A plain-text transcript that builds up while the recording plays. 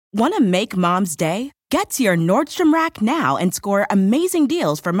Want to make Mom's day? Get to your Nordstrom Rack now and score amazing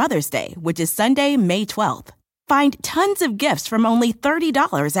deals for Mother's Day, which is Sunday, May 12th. Find tons of gifts from only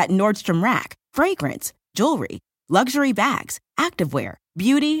 $30 at Nordstrom Rack. Fragrance, jewelry, luxury bags, activewear,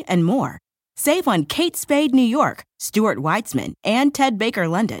 beauty, and more. Save on Kate Spade New York, Stuart Weitzman, and Ted Baker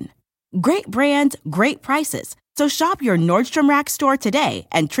London. Great brands, great prices. So shop your Nordstrom Rack store today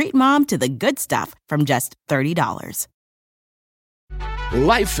and treat Mom to the good stuff from just $30.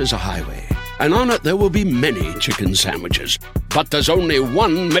 Life is a highway, and on it there will be many chicken sandwiches. But there's only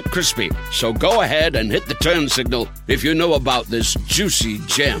one McCrispy. So go ahead and hit the turn signal if you know about this juicy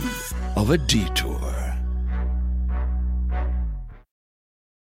gem of a detour.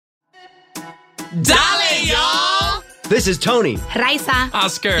 Dale, y'all! This is Tony, Raisa,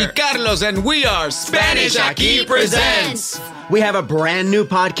 Oscar, y Carlos, and we are Spanish Aquí Presents. We have a brand new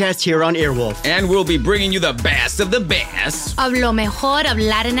podcast here on Earwolf. And we'll be bringing you the best of the best of lo mejor of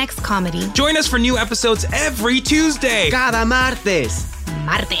Latinx comedy. Join us for new episodes every Tuesday. Cada martes.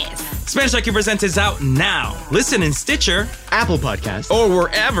 Spanish Aquí Presents is out now. Listen in Stitcher, Apple Podcasts, or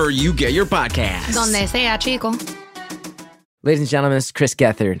wherever you get your podcasts. Donde sea, chico. Ladies and gentlemen, it's Chris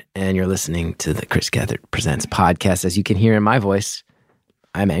Gethard, and you're listening to the Chris Gethard Presents podcast. As you can hear in my voice,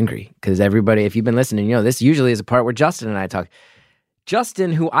 I'm angry because everybody, if you've been listening, you know this usually is a part where Justin and I talk.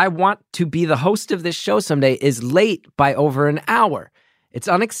 Justin, who I want to be the host of this show someday, is late by over an hour. It's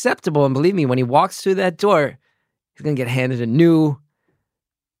unacceptable, and believe me, when he walks through that door, he's going to get handed a new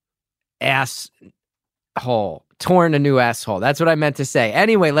asshole. Torn a new asshole. That's what I meant to say.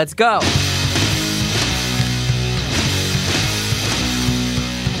 Anyway, let's go.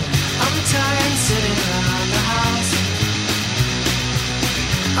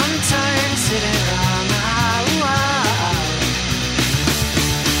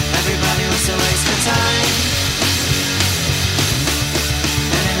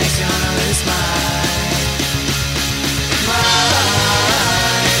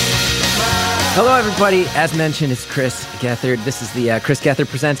 Hello, everybody. As mentioned, it's Chris Gethard. This is the Chris Gethard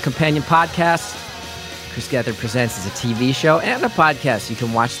Presents companion podcast. Chris Gethard Presents is a TV show and a podcast. You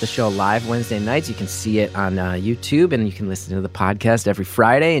can watch the show live Wednesday nights. You can see it on YouTube, and you can listen to the podcast every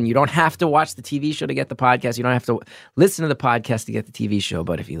Friday. And you don't have to watch the TV show to get the podcast. You don't have to listen to the podcast to get the TV show.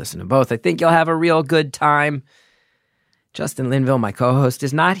 But if you listen to both, I think you'll have a real good time. Justin Linville, my co-host,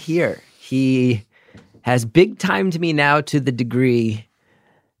 is not here. He has big-timed me now to the degree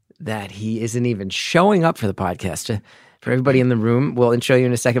that he isn't even showing up for the podcast. For everybody in the room, we'll show you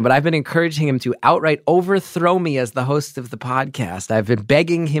in a second, but I've been encouraging him to outright overthrow me as the host of the podcast. I've been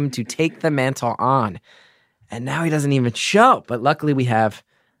begging him to take the mantle on, and now he doesn't even show. But luckily, we have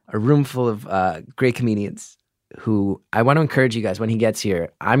a room full of great comedians who I want to encourage you guys when he gets here.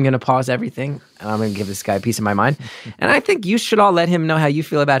 I'm going to pause everything, and I'm going to give this guy a piece of my mind. And I think you should all let him know how you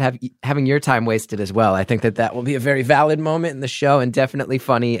feel about having your time wasted as well. I think that will be a very valid moment in the show and definitely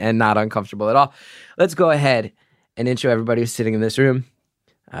funny and not uncomfortable at all. Let's go ahead and intro everybody who's sitting in this room.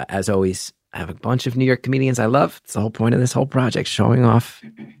 As always, I have a bunch of New York comedians I love. It's the whole point of this whole project, showing off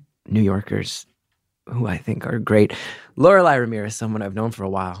New Yorkers who I think are great. Lorelai Ramirez, someone I've known for a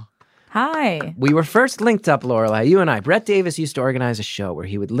while. Hi. We were first linked up, Lorelai, you and I. Brett Davis used to organize a show where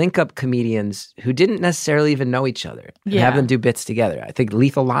he would link up comedians who didn't necessarily even know each other and have them do bits together. I think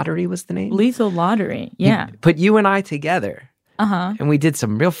Lethal Lottery was the name. Lethal Lottery, yeah. He put you and I together. Uh-huh. And we did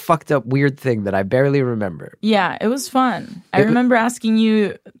some real fucked up weird thing that I barely remember. Yeah, it was fun. I remember asking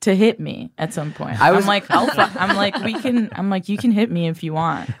you to hit me at some point. I'm like, you can hit me if you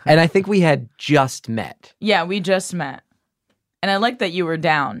want. And I think we had just met. Yeah, we just met. And I like that you were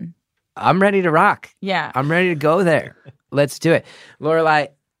down. I'm ready to rock. Yeah. I'm ready to go there. Let's do it. Lorelai,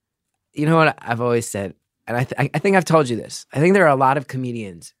 you know what I've always said, and I think I've told you this. I think there are a lot of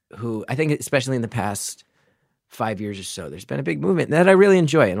comedians who, I think especially in the past 5 years or so, there's been a big movement that I really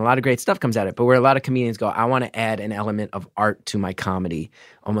enjoy, and a lot of great stuff comes out of it, but where a lot of comedians go, I want to add an element of art to my comedy,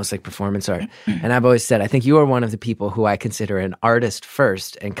 almost like performance art. And I've always said, I think you are one of the people who I consider an artist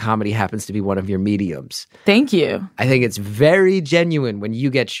first, and comedy happens to be one of your mediums. Thank you. I think it's very genuine when you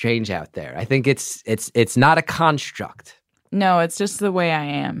get strange out there. I think it's not a construct. No, it's just the way I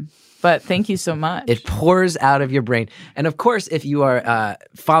am. But thank you so much. It pours out of your brain. And of course, if you are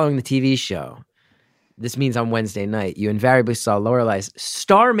following the TV show, this means on Wednesday night, you invariably saw Lorelai's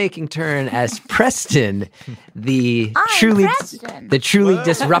star-making turn as Preston, the truly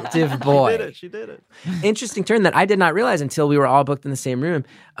disruptive boy. She did it. Interesting turn that I did not realize until we were all booked in the same room.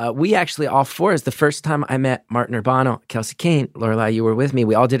 We actually, all four, is the first time I met Martin Urbano, Kelsey Kane. Lorelai, you were with me.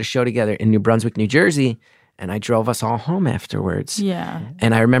 We all did a show together in New Brunswick, New Jersey, and I drove us all home afterwards. Yeah.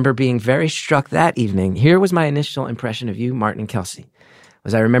 And I remember being very struck that evening. Here was my initial impression of you, Martin and Kelsey.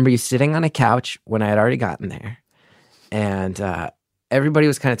 was I remember you sitting on a couch when I had already gotten there, and everybody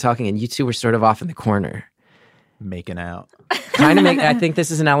was kind of talking, and you two were sort of off in the corner. Making out. I think this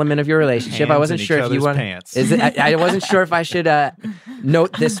is an element of your relationship. Hands I wasn't in sure each if you other's want. pants. I wasn't sure if I should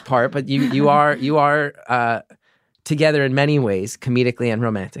note this part, but you are together in many ways, comedically and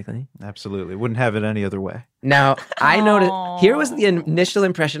romantically. Absolutely. Wouldn't have it any other way. Now, I noticed, here was the initial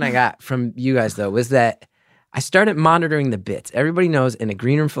impression I got from you guys, though, was that I started monitoring the bits. Everybody knows in a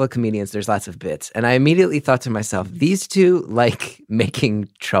green room full of comedians, there's lots of bits. And I immediately thought to myself, these two like making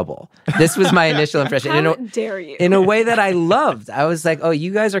trouble. This was my initial impression. How dare you? In a way that I loved. I was like, oh,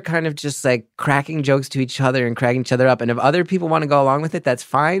 you guys are kind of just like cracking jokes to each other and cracking each other up. And if other people want to go along with it, that's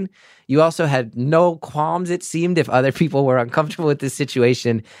fine. You also had no qualms, it seemed, if other people were uncomfortable with this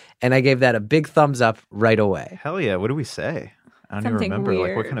situation. And I gave that a big thumbs up right away. Hell yeah. What do we say? I don't Something even remember. weird.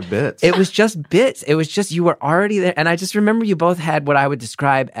 Like, what kind of bits? It was just bits. It was just you were already there. And I just remember you both had what I would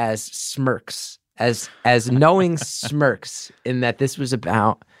describe as smirks, as knowing smirks, in that this was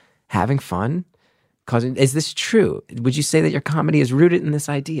about having fun. Is this true? Would you say that your comedy is rooted in this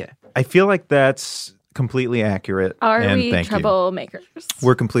idea? I feel like that's completely accurate. Are and we thank you. troublemakers?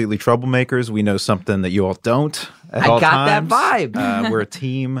 We're completely troublemakers. We know something that you all don't at all got times. that vibe. We're a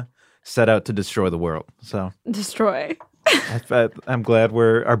team set out to destroy the world. So Destroy. I'm glad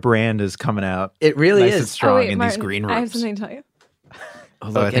our brand is coming out. It really nice is and strong wait, in Martin, these green rooms. I have something to tell you. Oh,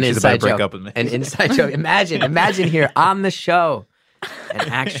 look, I think she's about to break up with me. An inside joke. Imagine here on the show, an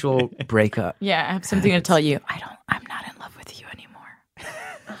actual breakup. Yeah, I have something to tell you. I'm not in love with you anymore.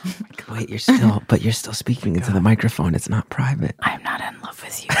 Wait, you're still speaking into the microphone. It's not private. I'm not in love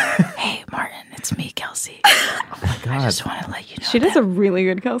with you. Hey, Martin, it's me, Kelsey. Oh my God. I just want to let you know She does a really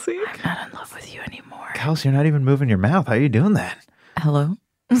good Kelsey. I'm not in love with you anymore. Kelsey, you're not even moving your mouth. How are you doing that? Hello?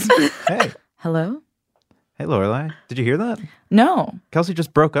 Hey. Hello? Hey, Lorelai. Did you hear that? No. Kelsey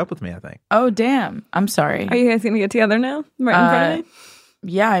just broke up with me, I think. Oh, damn. I'm sorry. Are you guys going to get together now? Martin Friday?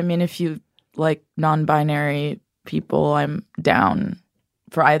 Yeah, I mean, if you like non-binary people, I'm down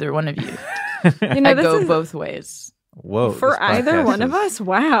for either one of you. You know, I go both ways. Whoa. For this either podcast one of is- us?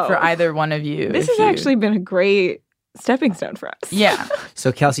 Wow. For either one of you. This if has you- actually been a great stepping stone for us. Yeah.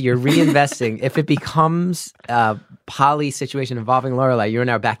 So, Kelsey, you're reinvesting. If it becomes a poly situation involving Lorelai, you're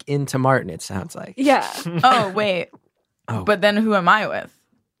now back into Martin, it sounds like. Yeah. Oh, wait. Oh. But then who am I with?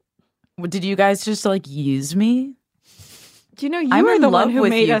 Did you guys just like use me? You know, you I'm were in the love one who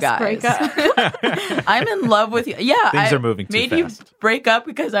with made you us guys. break up. I'm in love with you. Yeah. Things I are moving too made fast. you break up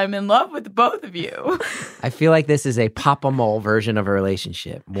because I'm in love with both of you. I feel like this is a pop-a-mole version of a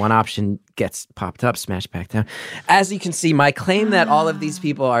relationship. One option gets popped up, smashed back down. As you can see, my claim that all of these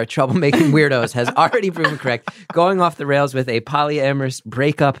people are troublemaking weirdos has already proven correct, going off the rails with a polyamorous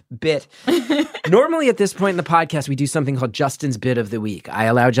breakup bit. Normally at this point in the podcast, we do something called Justin's Bit of the Week. I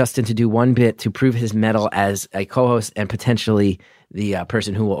allow Justin to do one bit to prove his mettle as a co-host and potentially the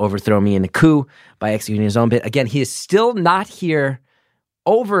person who will overthrow me in a coup by executing his own bit. Again, he is still not here,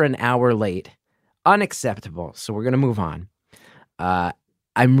 over an hour late. Unacceptable. So we're going to move on.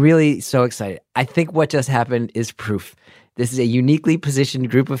 I'm really so excited. I think what just happened is proof. This is a uniquely positioned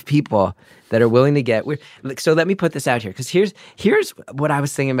group of people that are willing to get weird. So let me put this out here, because here's what I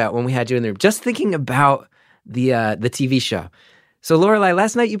was thinking about when we had you in the room. Just thinking about the TV show. So Lorelai,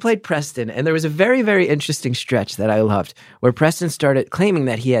 last night you played Preston, and there was a very, very interesting stretch that I loved, where Preston started claiming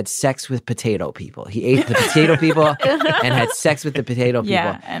that he had sex with potato people. He ate the potato people and had sex with the potato people.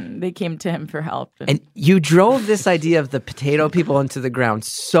 Yeah, and they came to him for help. And you drove this idea of the potato people into the ground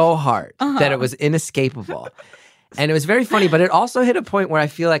so hard that it was inescapable. And it was very funny, but it also hit a point where I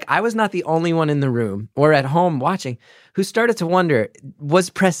feel like I was not the only one in the room or at home watching who started to wonder, was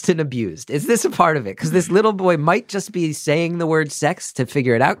Preston abused? Is this a part of it? Because this little boy might just be saying the word sex to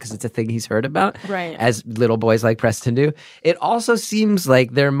figure it out because it's a thing he's heard about, right? As little boys like Preston do. It also seems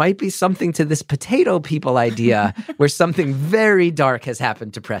like there might be something to this potato people idea where something very dark has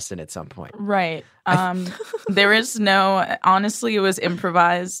happened to Preston at some point. Right. There is no, honestly, it was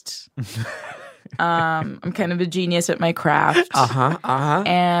improvised. I'm kind of a genius at my craft.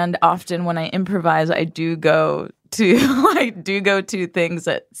 And often when I improvise, I do go to things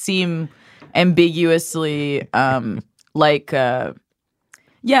that seem ambiguously like that.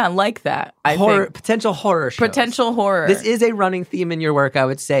 Potential horror shows. Potential horror. This is a running theme in your work, I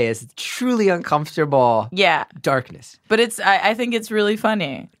would say, is truly uncomfortable darkness. But I think it's really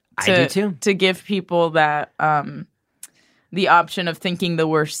funny. I do too. To give people that the option of thinking the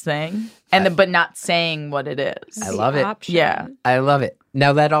worst thing but not saying what it is. I love it. Yeah. I love it.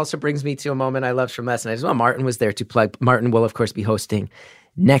 Now that also brings me to a moment I loved from last night as well. Martin was there to plug. Martin will, of course, be hosting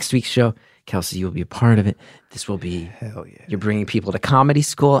next week's show. Kelsey, you'll be a part of it. This will be, Hell yeah. you're bringing people to comedy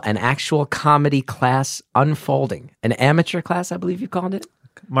school, an actual comedy class unfolding. An amateur class, I believe you called it?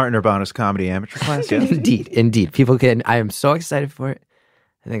 Martin Urbano's comedy amateur class. Yeah. Indeed. People can, I am so excited for it.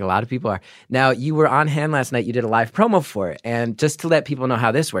 I think a lot of people are. Now, you were on hand last night. You did a live promo for it. And just to let people know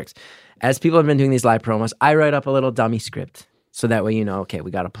how this works, as people have been doing these live promos, I write up a little dummy script. So that way, okay,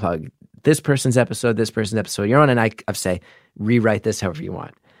 we got to plug this person's episode you're on, and I say, rewrite this however you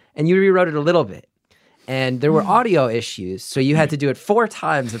want. And you rewrote it a little bit. And there were audio issues, so you had to do it 4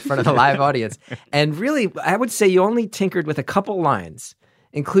 times in front of the live audience. And really, I would say you only tinkered with a couple lines,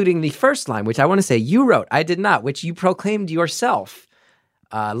 including the first line, which I want to say you wrote, I did not, which you proclaimed yourself,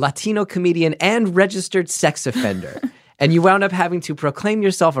 Latino comedian and registered sex offender. And you wound up having to proclaim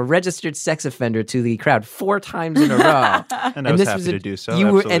yourself a registered sex offender to the crowd 4 times in a row. And I was happy to do so,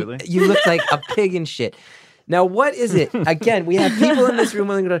 absolutely. And you looked like a pig in shit. Now, what is it? Again, we have people in this room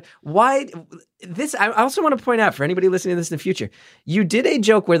willing to... Why... This, I also want to point out for anybody listening to this in the future, you did a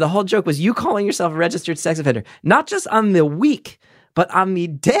joke where the whole joke was you calling yourself a registered sex offender, not just on the week, but on the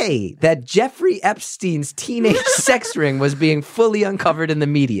day that Jeffrey Epstein's teenage sex ring was being fully uncovered in the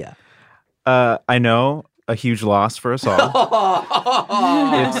media. I know, a huge loss for us all.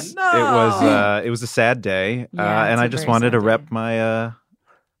 It was a sad day, and I just wanted to rep my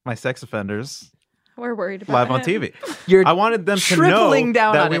my sex offenders. We're worried about live on him. TV. I wanted them to know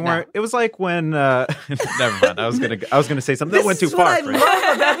down that on we it weren't. now. It was like when. Never mind. I was gonna say something that went too far. This is what I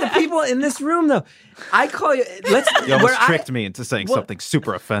love about the people in this room, though. I call you. You almost tricked me into saying something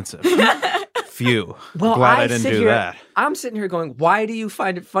super offensive. Phew. Well, Glad I didn't do that. I'm sitting here going, why do you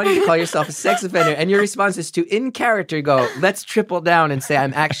find it funny to call yourself a sex offender? And your response is to, in character, go, let's triple down and say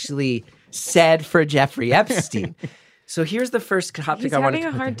I'm actually sad for Jeffrey Epstein. So here's the first topic He's I wanted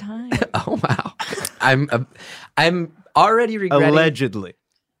having to a hard time. Oh, wow. I'm already regretting. Allegedly.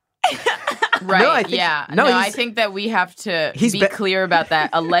 Right. No, I think- yeah. no, No, I he's- think that we have to He's be be- clear about that.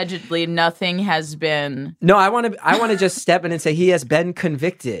 Allegedly, nothing has been. No, I want to just step in and say he has been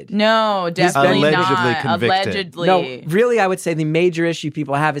convicted. No, definitely allegedly not. convicted. Allegedly. No, really, I would say the major issue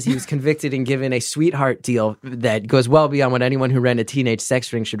people have is he was convicted and given a sweetheart deal that goes well beyond what anyone who ran a teenage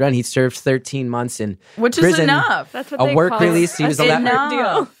sex ring should run. He served 13 months in Which is prison. enough. That's what A they work call release, he a was allowed- sweetheart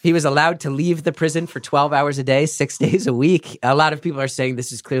deal. He was allowed to leave the prison for 12 hours a day, 6 days a week. A lot of people are saying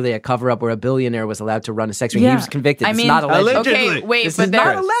this is clearly a cover-up where a billionaire was allowed to run a sex ring. He Yeah. was convicted. I It's mean, not alleged. Allegedly. okay, wait, This but is there,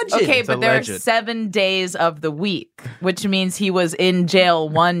 not alleged. okay, It's but there are alleged. 7 days of the week, which means he was in jail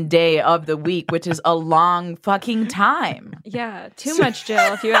 1 day of the week, which is a long fucking time. Yeah, too much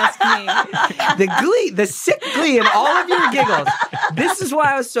jail if you ask me. The sick glee in all of your giggles. This is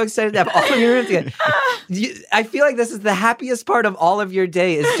why I was so excited to have all of your rooms together. I feel like this is the happiest part of all of your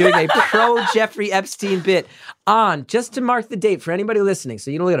day is doing a pro Jeffrey Epstein bit on, just to mark the date for anybody listening,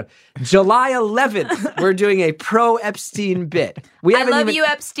 so you don't look at it. July 11th, we're doing a pro Epstein bit. We I haven't love even... you,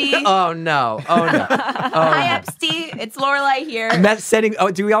 Epstein. Oh no! Hi, Epstein. It's Lorelai here.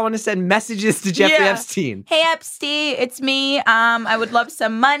 Do we all want to send messages to Jeffrey Yeah. Epstein? Hey, Epstein, it's me. I would love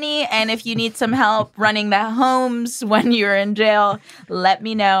some money, and if you need some help running the homes when you're in jail, let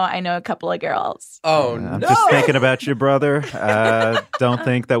me know. I know a couple of girls. Oh I'm no! just thinking about you, brother. Don't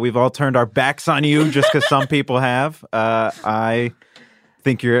think that we've all turned our backs on you just because some people have. I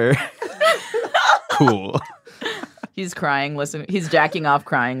think you're cool. He's crying, listening. He's jacking off,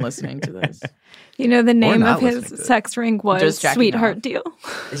 crying, listening to this. You know, the name not of his listening to it. sex ring was Just jacking Sweetheart off. Deal.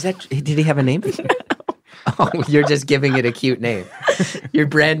 Is that? Did he have a name? Oh, you're just giving it a cute name. You're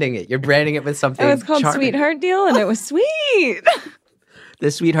branding it. You're branding it with something. It was called charming. Sweetheart Deal, and it was sweet.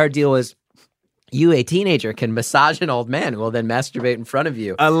 The sweetheart deal was you, a teenager, can massage an old man who will then masturbate in front of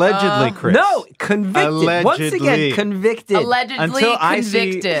you. Allegedly, Chris. No, convicted. Once Allegedly. again, convicted. Allegedly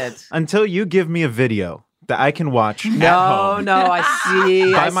convicted. Until you give me a video that I can watch at No, home, I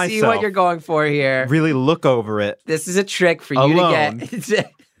see. By I see myself. what you're going for here. really look over it, This is a trick for you Alone. to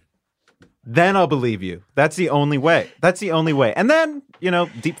get. then I'll believe you. That's the only way. And then,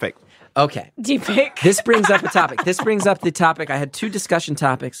 deep fake. Okay. Deepfake. This brings up a topic. I had 2 discussion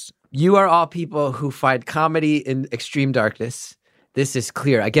topics. You are all people who find comedy in extreme darkness. This is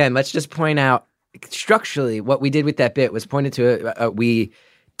clear. Again, let's just point out structurally what we did with that bit was pointed to we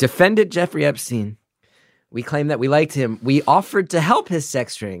defended Jeffrey Epstein. We claimed that we liked him. We offered to help his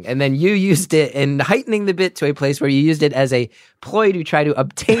sex ring. And then you used it in heightening the bit to a place where you used it as a ploy to try to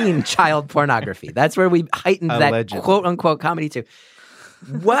obtain child pornography. That's where we heightened Allegedly. that quote-unquote comedy to.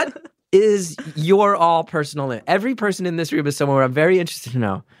 What is your all personal limit? Every person in this room is someone where I'm very interested to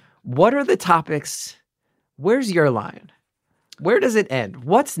know. What are the topics? Where's your line? Where does it end?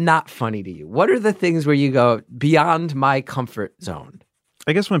 What's not funny to you? What are the things where you go beyond my comfort zone?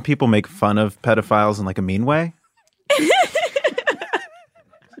 I guess when people make fun of pedophiles in like a mean way.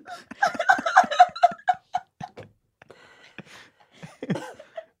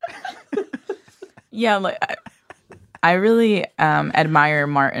 Yeah, like I really admire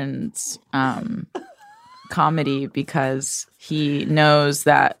Martin's comedy because he knows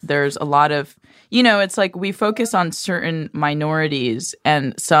that there's a lot of, it's like we focus on certain minorities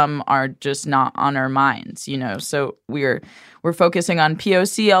and some are just not on our minds, So we're focusing on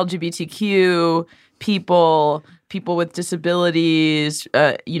POC, LGBTQ people with disabilities,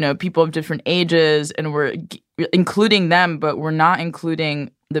 people of different ages, and we're including them, but we're not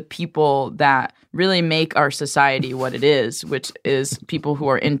including the people that really make our society what it is, which is people who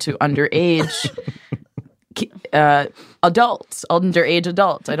are into underage underage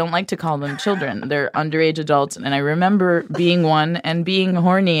adults. I don't like to call them children. They're underage adults. And I remember being one and being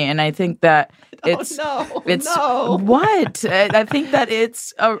horny. And I think that it's what? I think that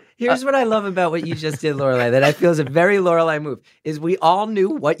it's Here's what I love about what you just did, Lorelai, that I feel is a very Lorelai move, is we all knew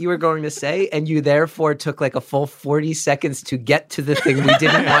what you were going to say, and you therefore took like a full 40 seconds to get to the thing we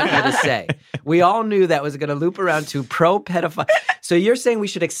didn't want you to say. We all knew that was going to loop around to pro-pedophile. So you're saying we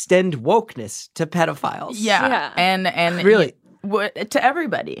should extend wokeness to pedophiles? Yeah. And really? To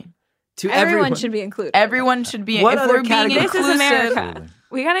everybody. To everyone should be included. Everyone should be. What if other we're being category? This is inclusive, America.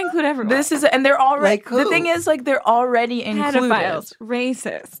 We gotta include everyone. And they're already. Like who? The thing is, like, they're already included. Pedophiles,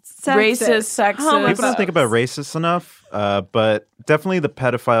 racists, Sexist. People don't think about racists enough, but definitely the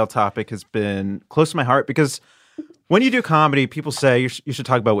pedophile topic has been close to my heart because when you do comedy, people say you should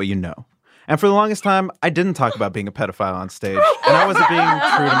talk about what you know. And for the longest time, I didn't talk about being a pedophile on stage, and I wasn't being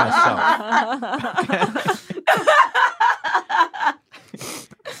true to myself.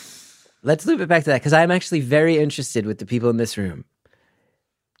 Let's loop it back to that because I'm actually very interested with the people in this room.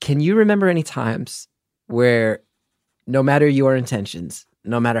 Can you remember any times where no matter your intentions,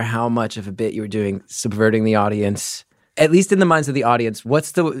 no matter how much of a bit you were doing, subverting the audience, at least in the minds of the audience,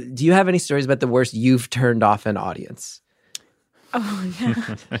 do you have any stories about the worst you've turned off an audience? Oh, yeah,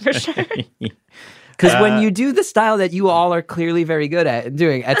 for sure. Because when you do the style that you all are clearly very good at and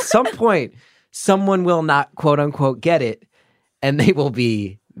doing, at some point, someone will not, quote unquote, get it, and they will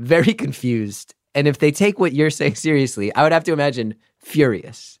be very confused. And if they take what you're saying seriously, I would have to imagine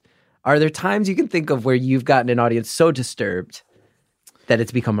furious. Are there times you can think of where you've gotten an audience so disturbed that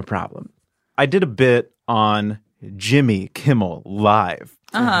it's become a problem? I did a bit on Jimmy Kimmel Live.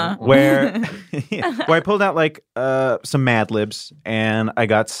 Where I pulled out like some Mad Libs and I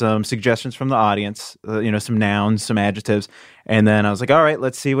got some suggestions from the audience, some nouns, some adjectives, and then I was like, all right,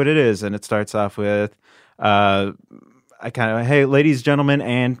 let's see what it is. And it starts off with hey, ladies, gentlemen,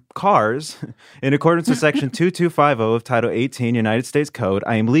 and cars, in accordance with Section 2250 of Title 18 United States Code,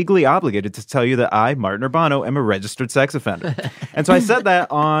 I am legally obligated to tell you that I, Martin Urbano, am a registered sex offender. And so I said that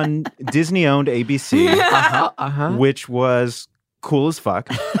on Disney-owned ABC, which was cool as fuck.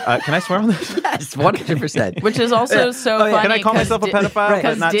 Can I swear on this? Yes, 100%. Which is also so funny. Can I call myself a pedophile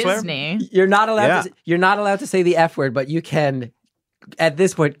but not Disney. swear? You're not allowed to say the F word, but you can, at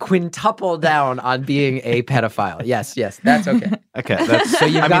this point, quintuple down on being a pedophile. Yes, that's okay. Okay,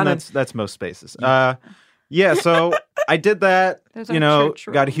 that's most spaces. So I did that.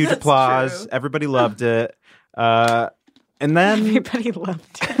 Got a huge applause. True. Everybody loved it. And then Everybody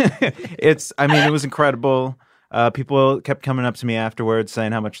loved it. It was incredible. People kept coming up to me afterwards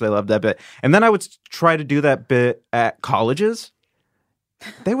saying how much they loved that bit. And then I would try to do that bit at colleges.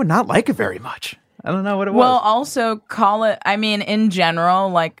 They would not like it very much. I don't know what it was. Well, also in general,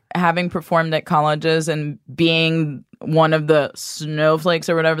 like having performed at colleges and being one of the snowflakes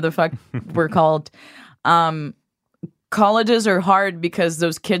or whatever the fuck we're called, colleges are hard because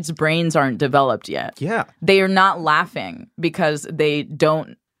those kids' brains aren't developed yet. Yeah. They are not laughing because they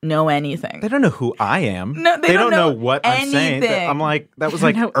don't know anything. They don't know who I am. No, they don't know what anything. I'm saying. I'm like, that was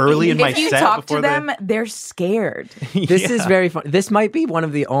like early in my set. If you talk to them, they're scared. This is very fun. This might be one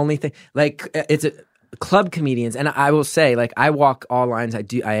of the only things, like, it's club comedians. And I will say, like, I walk all lines. I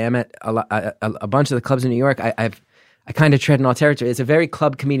am at a bunch of the clubs in New York. I kind of tread in all territory. It's a very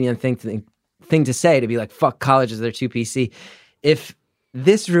club comedian thing to say, to be like, fuck colleges, they're too PC. If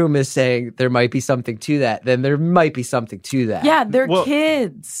this room is saying there might be something to that, then there might be something to that. Yeah, they're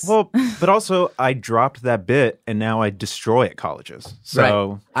kids. Well, but also I dropped that bit and now I destroy at colleges.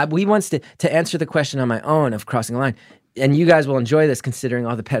 So we once did, to answer the question on my own of crossing a line, and you guys will enjoy this considering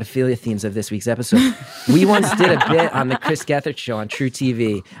all the pedophilia themes of this week's episode. We once did a bit on the Chris Gethard show on True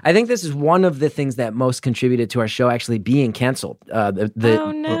TV. I think this is one of the things that most contributed to our show actually being canceled. The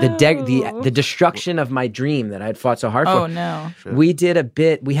destruction of my dream that I had fought so hard for. Oh no! We did a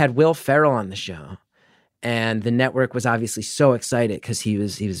bit. We had Will Ferrell on the show, And the network was obviously so excited because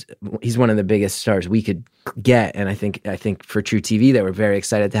he's one of the biggest stars we could get. And I think for True TV, they were very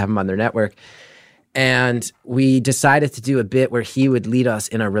excited to have him on their network. And we decided to do a bit where he would lead us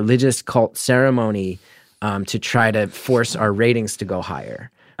in a religious cult ceremony to try to force our ratings to go higher.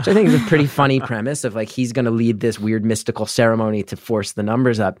 Which I think is a pretty funny premise of like he's going to lead this weird mystical ceremony to force the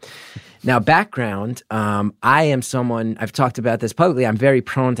numbers up. Now, background, I am someone, I've talked about this publicly, I'm very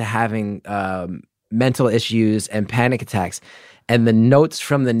prone to having mental issues and panic attacks. And the notes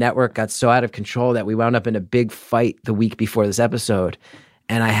from the network got so out of control that we wound up in a big fight the week before this episode.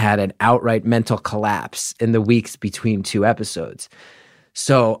 And I had an outright mental collapse in the weeks between 2 episodes.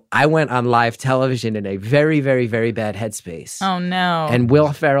 So I went on live television in a very, very, very bad headspace. Oh, no. And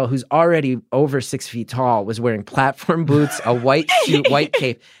Will Ferrell, who's already over 6 feet tall, was wearing platform boots, a white suit, white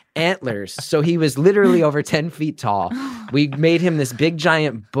cape, antlers. So he was literally over 10 feet tall. We made him this big,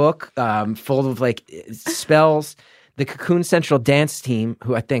 giant book full of like spells. The Cocoon Central dance team,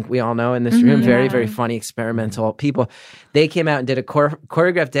 who I think we all know in this room, very, very funny, experimental people. They came out and did a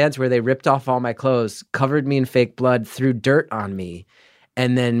choreographed dance where they ripped off all my clothes, covered me in fake blood, threw dirt on me.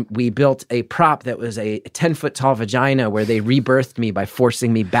 And then we built a prop that was a 10-foot tall vagina where they rebirthed me by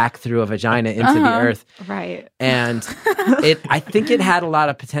forcing me back through a vagina into the earth. Right. And I think it had a lot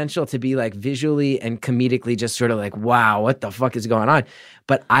of potential to be like visually and comedically just sort of like, wow, what the fuck is going on?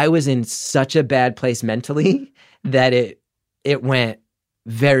 But I was in such a bad place mentally that it went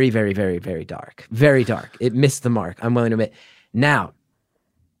very, very, very, very dark. Very dark. It missed the mark, I'm willing to admit. Now,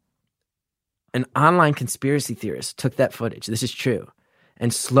 an online conspiracy theorist took that footage, this is true,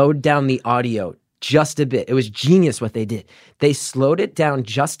 and slowed down the audio just a bit. It was genius what they did. They slowed it down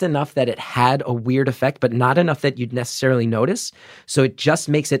just enough that it had a weird effect, but not enough that you'd necessarily notice. So it just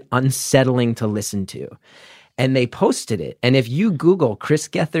makes it unsettling to listen to. And they posted it. And if you Google Chris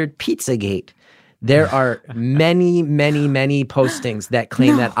Gethard Pizzagate, there are many, many, many postings that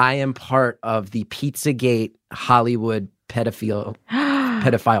claim that I am part of the Pizzagate Hollywood pedophile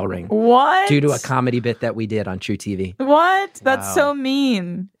ring. What? Due to a comedy bit that we did on True TV. What? That's so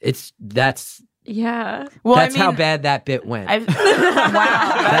mean. Yeah. Well, That's how bad that bit went. Wow.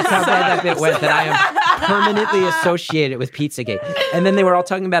 That's how bad that bit went, that I am permanently associated with Pizzagate. And then they were all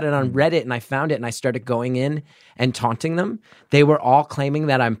talking about it on Reddit, and I found it, and I started going in and taunting them. They were all claiming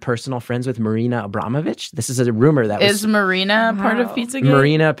that I'm personal friends with Marina Abramovich. This is a rumor that Is Marina part of Pizzagate?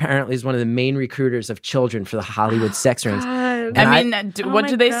 Marina apparently is one of the main recruiters of children for the Hollywood sex rings. What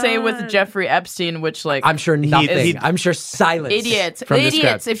do they say with Jeffrey Epstein, which like... I'm sure nothing. I'm sure silence. Idiots. From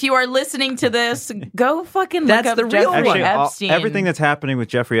Idiots. If you are listening to this, go fucking That's look the up real Jeffrey one. Epstein. Everything that's happening with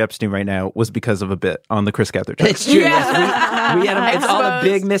Jeffrey Epstein right now was because of a bit on the Chris Gethard show. It's true. Yes, we had it's all a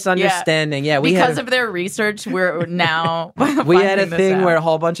big misunderstanding. Yeah, because of their research, we're now we had a thing where a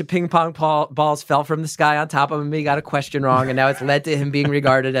whole bunch of ping pong balls fell from the sky on top of him. He got a question wrong, and now it's led to him being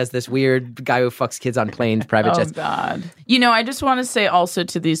regarded as this weird guy who fucks kids on planes, private jets. Oh God! You know, I just want to say also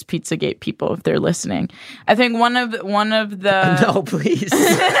to these Pizzagate people, if they're listening, I think one of the no, please,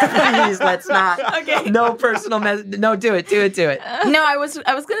 please, let's not. Okay. No personal message. No, do it. No, I was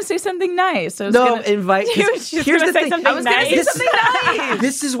going to say something nice. Invite. Here's the thing. I was going to say something nice.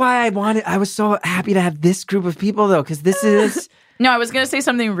 This is why I was so happy to have this group of people, though, because this is. No, I was going to say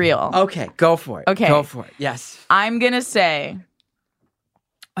something real. Okay, go for it. Okay. Go for it. Yes. I'm going to say,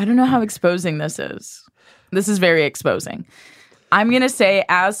 I don't know how exposing this is. This is very exposing. I'm going to say,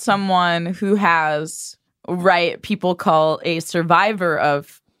 as someone who has, people call a survivor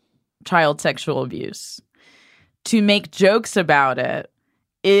of child sexual abuse, to make jokes about it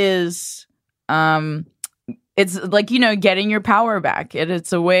is, it's like, getting your power back.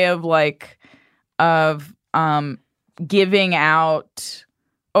 It's a way of giving out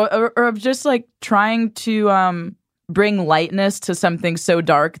or of just like trying to bring lightness to something so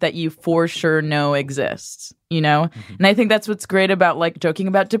dark that you for sure know exists, Mm-hmm. And I think that's what's great about like joking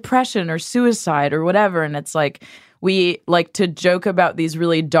about depression or suicide or whatever. And it's like we like to joke about these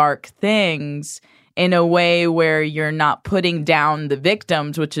really dark things in a way where you're not putting down the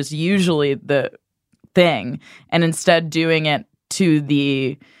victims, which is usually the thing, and instead doing it to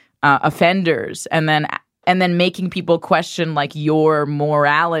the offenders, and then making people question like your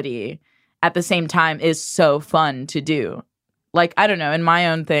morality at the same time is so fun to do. Like, I don't know, in my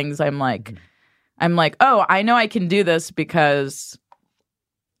own things, I'm like, oh, I know I can do this because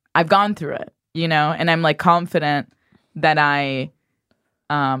I've gone through it, and I'm like confident that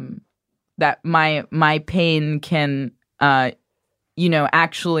that my pain can,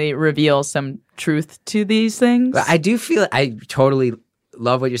 actually reveal some truth to these things. I do feel I totally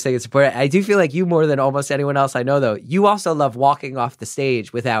love what you're saying and support it. I do feel like you, more than almost anyone else I know, though, you also love walking off the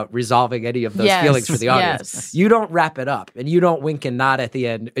stage without resolving any of those feelings for the audience. Yes. You don't wrap it up, and you don't wink and nod at the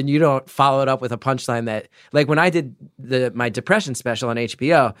end, and you don't follow it up with a punchline that, like when I did my depression special on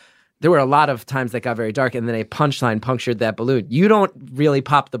HBO, there were a lot of times that got very dark, and then a punchline punctured that balloon. You don't really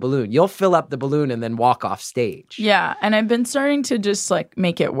pop the balloon. You'll fill up the balloon and then walk off stage. Yeah, and I've been starting to just like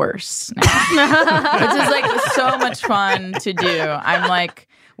make it worse now. Which is like so much fun to do. I'm like,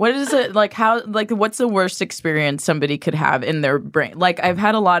 what is it like? How like what's the worst experience somebody could have in their brain? Like I've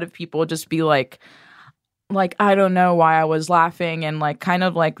had a lot of people just be like I don't know why I was laughing, and like kind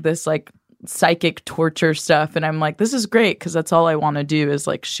of like this like psychic torture stuff, and I'm like, this is great because that's all I want to do is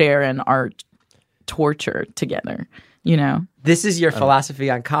like share in art torture together, you know. This is your philosophy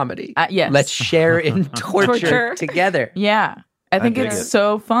on comedy. Yes, let's share in torture together. Yeah, I think it's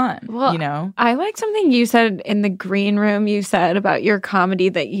so fun. Well, you know, I like something you said in the green room. You said about your comedy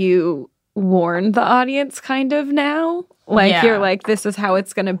that you warn the audience kind of now. Like you're like, this is how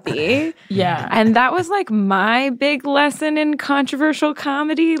it's gonna be. Yeah, and that was like my big lesson in controversial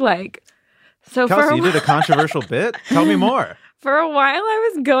comedy. Like. So Kelsey, you did a controversial bit? Tell me more. For a while,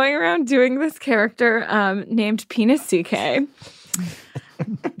 I was going around doing this character named Penis CK.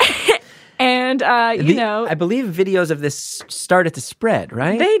 And, you know... I believe videos of this started to spread,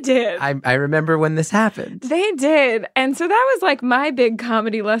 right? They did. I remember when this happened. They did. And so that was like my big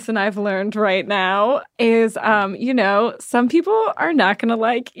comedy lesson I've learned right now is, you know, some people are not going to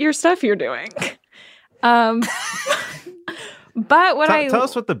like your stuff you're doing. But what tell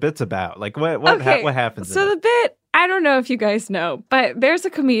us what the bit's about. Like what happens? So the bit, I don't know if you guys know, but there's a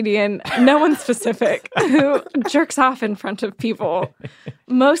comedian, no one specific, who jerks off in front of people,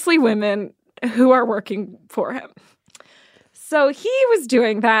 mostly women who are working for him. So he was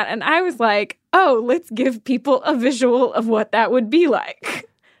doing that, and I was like, oh, let's give people a visual of what that would be like.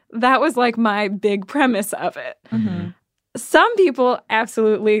 That was like my big premise of it. Mm-hmm. Some people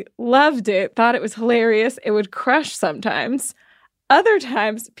absolutely loved it, thought it was hilarious. It would crush sometimes. Other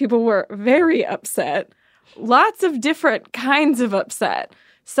times, people were very upset. Lots of different kinds of upset.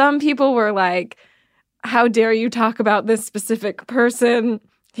 Some people were like, how dare you talk about this specific person?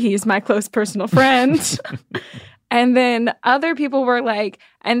 He's my close personal friend. And then other people were like,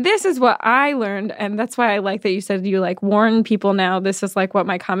 and this is what I learned, and that's why I like that you said you like warn people now, this is like what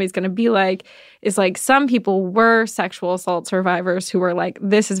my comedy's going to be like, is like some people were sexual assault survivors who were like,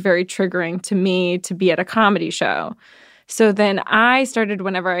 this is very triggering to me to be at a comedy show. So then I started,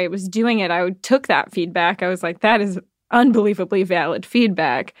 whenever I was doing it, I took that feedback. I was like, that is unbelievably valid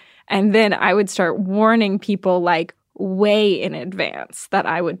feedback. And then I would start warning people like, way in advance that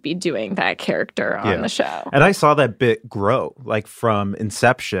I would be doing that character on the show. And I saw that bit grow, like from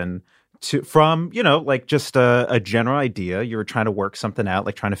inception from, you know, like just a general idea. You were trying to work something out,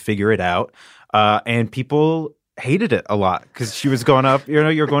 like trying to figure it out. And people hated it a lot because she was going up, you know,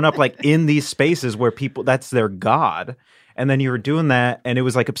 you're going up like in these spaces where people, that's their God. And then you were doing that and it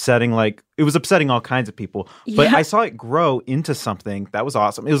was like upsetting, like it was upsetting all kinds of people. But I saw it grow into something that was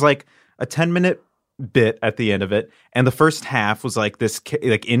awesome. It was like a 10-minute bit at the end of it, and the first half was like this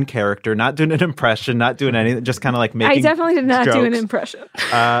like in character, not doing an impression, not doing anything, just kind of like making I definitely did not jokes. do an impression.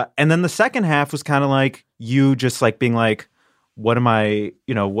 And then the second half was kind of like you just like being like, what am I,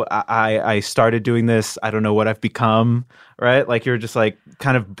 you know, I started doing this, I don't know what I've become, right? Like you're just like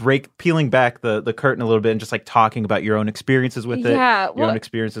kind of peeling back the curtain a little bit and just like talking about your own experiences with it, your own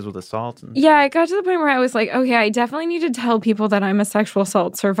experiences with assault. And... Yeah, I got to the point where I was like, okay, I definitely need to tell people that I'm a sexual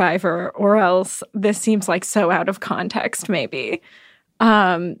assault survivor or else this seems like so out of context maybe.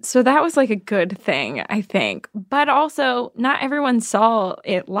 So that was like a good thing, I think. But also, not everyone saw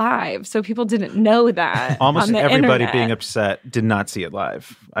it live, so people didn't know that. Almost everybody internet. being upset did not see it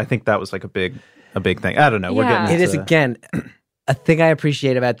live. I think that was like a big thing. I don't know. We're getting It is, again, a thing I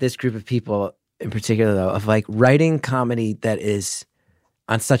appreciate about this group of people in particular, though, of like writing comedy that is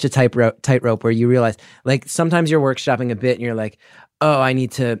on such a tightrope where you realize, like, sometimes you're workshopping a bit and you're like, oh, I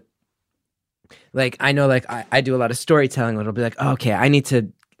need to... Like, I know, like, I do a lot of storytelling. It'll be like, oh, okay, I need to,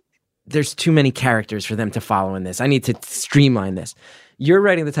 there's too many characters for them to follow in this. I need to streamline this. You're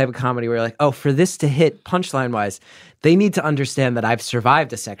writing the type of comedy where you're like, oh, for this to hit punchline-wise, they need to understand that I've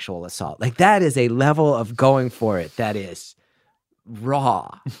survived a sexual assault. Like, that is a level of going for it that is raw.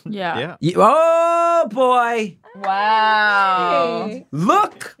 Yeah. Oh, boy. Wow.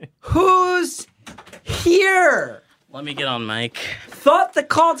 Look who's here. Let me get on mic. Thought the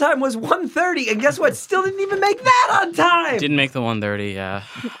call time was 1:30, and guess what? Still didn't even make that on time. Didn't make the 1:30, yeah.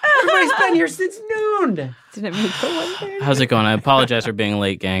 Everybody's been here since noon. Didn't make the 1:30. How's it going? I apologize for being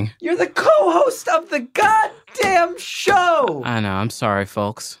late, gang. You're the co-host of the goddamn show. I know. I'm sorry,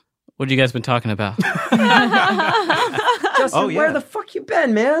 folks. What have you guys been talking about? Justin, where the fuck you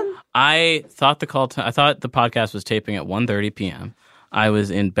been, man? I thought the podcast was taping at 1:30 p.m. I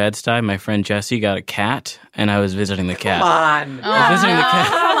was in Bed-Stuy. My friend Jesse got a cat, and I was visiting the cat. Come on. I was visiting the cat.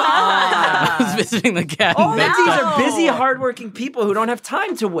 I was visiting the cat. All of these are busy, hardworking people who don't have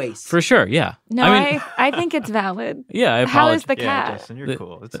time to waste. For sure, yeah. No, I think it's valid. Yeah, I apologize. How is the Yeah, cat? Justin, you're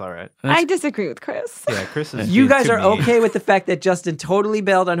cool. It's all right. I disagree with Chris. Yeah, Chris is. You being guys too are mean. okay with the fact that Justin totally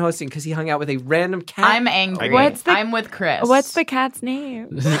bailed on hosting because he hung out with a random cat? I'm angry. I'm with Chris. What's the cat's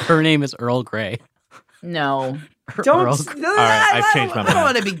name? Her name is Earl Grey. No. Don't. Earl- All right, I've changed my I don't mind.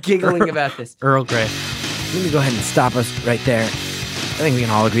 want to be giggling about this. Earl Grey. Let me go ahead and stop us right there. I think we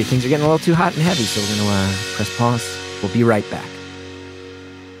can all agree things are getting a little too hot and heavy, so we're going to press pause. We'll be right back.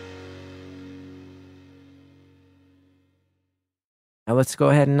 Now let's go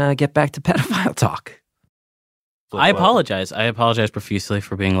ahead and get back to pedophile talk. I apologize. I apologize profusely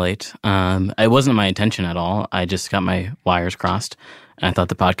for being late. It wasn't my intention at all. I just got my wires crossed, and I thought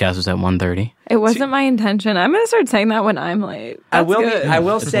the podcast was at 1:30. It wasn't my intention. I'm going to start saying that when I'm late. I That's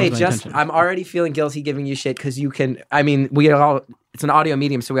will good. say, my just intention. I'm already feeling guilty giving you shit because you can. I mean, we all. It's an audio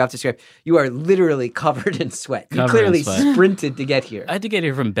medium, so we have to describe. You are literally covered in sweat. You Covered in clearly sweat. sprinted to get here. I had to get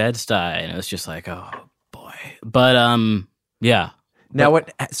here from Bed-Stuy, and it was just like, oh boy. But yeah, Now,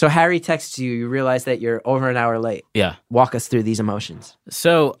 what? So Harry texts you. You realize that you're over an hour late. yeah. Walk us through these emotions.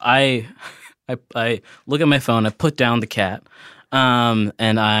 So I look at my phone. I put down the cat, and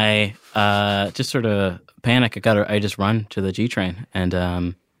I just sort of panic. I just run to the G train,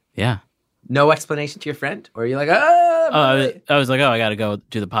 and yeah. No explanation to your friend, or you're like, oh, I was like, oh, I got to go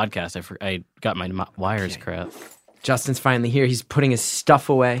do the podcast. I got my wires crossed. Justin's finally here. He's putting his stuff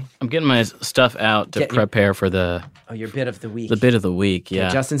away. I'm getting my stuff out to Get your- prepare for the Your bit of the week. bit of the week. Yeah.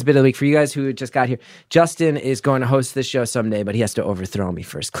 Okay, Justin's bit of the week. For you guys who just got here, Justin is going to host this show someday, but he has to overthrow me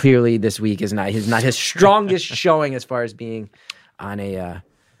first. Clearly, this week is not his strongest showing as far as being on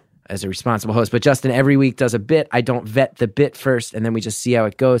as a responsible host. But Justin every week does a bit. I don't vet the bit first, and then we just see how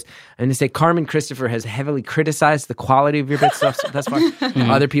it goes. I'm going to say Carmen Christopher has heavily criticized the quality of your bit stuff thus far.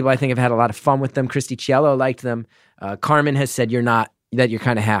 Other people, I think, have had a lot of fun with them. Christy Cielo liked them. Carmen has said that you're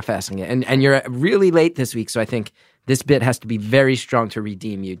kind of half-assing it. And you're really late this week, so I think this bit has to be very strong to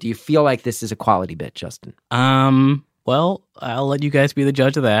redeem you. Do you feel like this is a quality bit, Justin? Well, I'll let you guys be the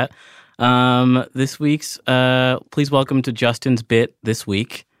judge of that. This week's please welcome to Justin's bit this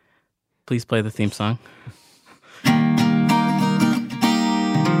week. Please play the theme song.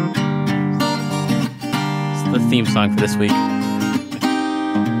 It's the theme song for this week.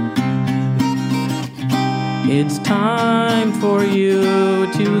 It's time for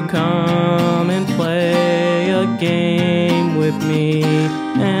you to come and play a game with me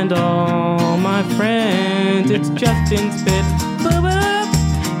and all my friends. It's Justin's bit.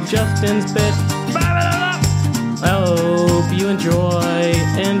 Justin's bit. I hope you enjoy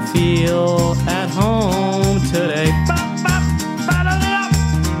and feel at home today.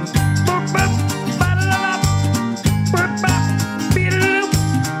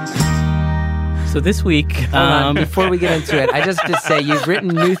 So this week, Hold on, before we get into it, I just to say you've written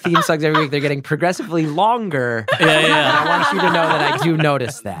new theme songs every week. They're getting progressively longer. yeah. And I want you to know that I do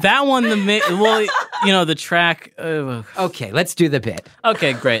notice that. That one, the track. Okay, let's do the bit.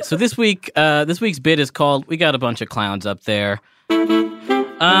 Okay, great. So this week's bit is called "We Got a Bunch of Clowns Up There."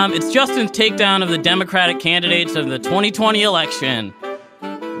 It's Justin's takedown of the Democratic candidates of the 2020 election.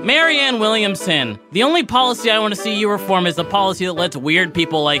 Marianne Williamson, the only policy I want to see you reform is the policy that lets weird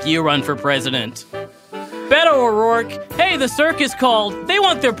people like you run for president. Beto O'Rourke, hey, the circus called. They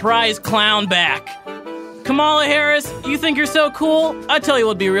want their prize clown back. Kamala Harris, you think you're so cool? I tell you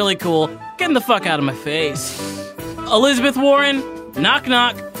what'd be really cool. Getting the fuck out of my face. Elizabeth Warren, knock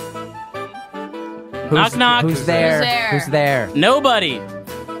knock. Knock knock. Who's there? Who's there? Nobody.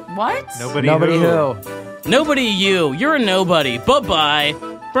 What? Nobody who? Nobody you. You're a nobody. Bye-bye.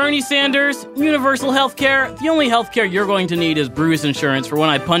 Bernie Sanders, universal health care. The only health care you're going to need is Bruce insurance for when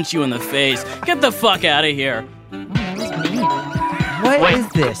I punch you in the face. Get the fuck out of here. What is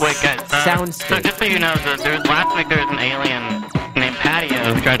this? Wait, guys. So Soundscape. just so you know, last week there was an alien named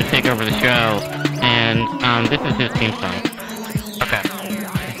Patio who tried to take over the show, and this is his theme song. Okay.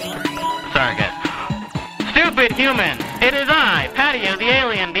 Sorry, guys. Stupid human! It is I, Patio, the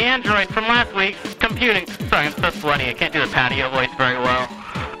alien, the android from last week's computing. Sorry, I'm so sweaty. I can't do the Patio voice very well.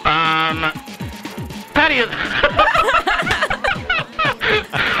 Patio.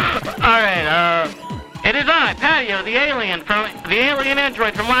 All right, it is I, Patio, the alien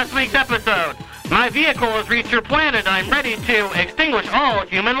android from last week's episode. My vehicle has reached your planet. I'm ready to extinguish all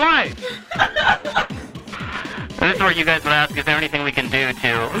human life. This is where you guys would ask, is there anything we can do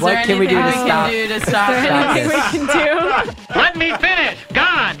to... What can we do to stop? Is there anything we can do? Let me finish!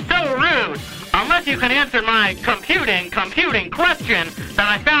 God, so rude! Unless you can answer my computing question that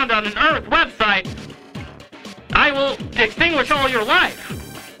I found on an Earth website, I will extinguish all your life.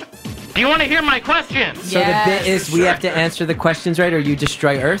 Do you want to hear my question? So the bit is we have to answer the questions right, or you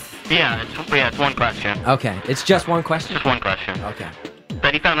destroy Earth? Yeah, it's one question. Okay, it's just one question? Just one question. Okay.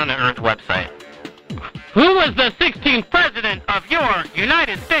 That he found on an Earth website. Who was the 16th president of your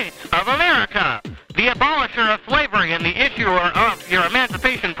United States of America? The abolisher of slavery and the issuer of your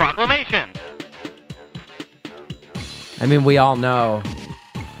Emancipation Proclamation. I mean, we all know.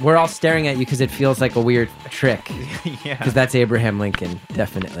 We're all staring at you because it feels like a weird trick. Yeah. Because that's Abraham Lincoln,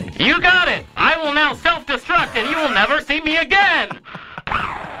 definitely. You got it! I will now self-destruct and you will never see me again!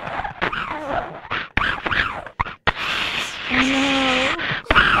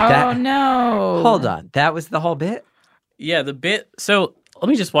 Oh, no. Hold on. That was the whole bit? Yeah, the bit. So let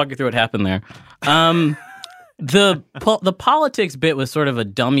me just walk you through what happened there. The politics bit was sort of a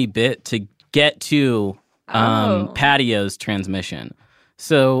dummy bit to get to Patio's transmission.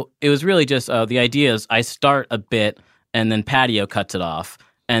 So it was really just the idea is I start a bit and then Patio cuts it off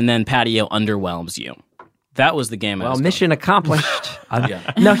and then Patio underwhelms you. That was the game. Well, mission accomplished. Yeah.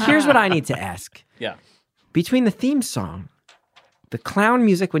 Now, here's what I need to ask. Yeah. Between the theme song, the clown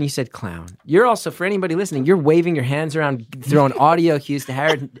music, when you said clown, you're also, for anybody listening, you're waving your hands around, throwing audio cues to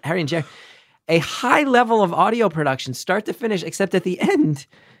Harry and Jack. A high level of audio production, start to finish, except at the end,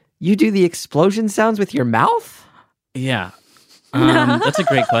 you do the explosion sounds with your mouth? Yeah. That's a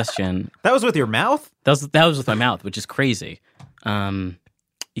great question. That was with your mouth? That was with my mouth, which is crazy.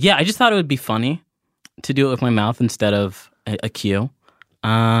 Yeah, I just thought it would be funny to do it with my mouth instead of a cue.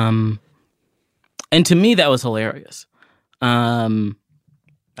 And to me, that was hilarious. I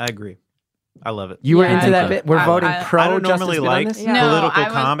agree. I love it. You were into that bit? We're voting pro. I don't normally like political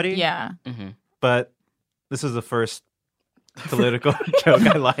comedy. Yeah. Mm-hmm. But this is the first political joke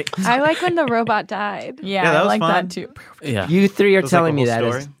I like. I like when the robot died. Yeah, that I was like fun. that too. Yeah. You three are It was telling like me a that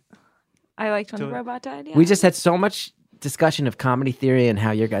whole is. story. I liked when the robot died. Yeah. We just had so much discussion of comedy theory and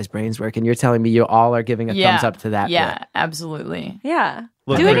how your guys' brains work, and you're telling me you all are giving a thumbs up to that. Yeah, bit. absolutely. Yeah.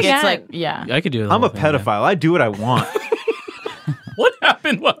 Look, Do it Chris, again. It's like, yeah. I could do it. I'm a pedophile. I do what I want. What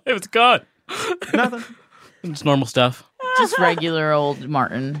happened? What? It was gone. Nothing. It's normal stuff. Just regular old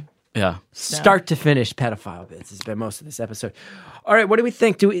Martin. Yeah. Start to finish pedophile bits has been most of this episode. All right, what do we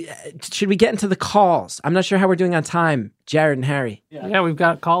think? Should we get into the calls? I'm not sure how we're doing on time, Jared and Harry. Yeah, we've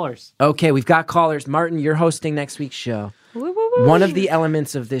got callers. Okay, we've got callers. Martin, you're hosting next week's show. One of the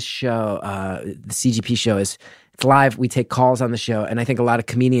elements of this show, the CGP show, is it's live. We take calls on the show, and I think a lot of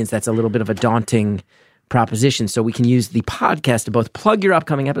comedians, that's a little bit of a daunting proposition. So we can use the podcast to both plug your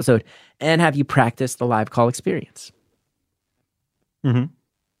upcoming episode and have you practice the live call experience. Mm-hmm.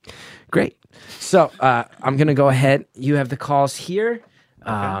 Great. So I'm going to go ahead. You have the calls here.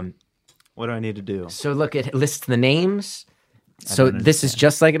 Okay. What do I need to do? So look, it lists the names. So this is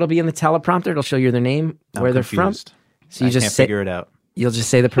just like it'll be in the teleprompter. It'll show you their name, where they're from. So you I just can't say, figure it out. You'll just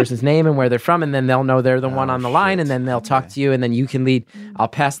say the person's name and where they're from, and then they'll know they're the one on the line, and then they'll talk to you, and then you can lead. I'll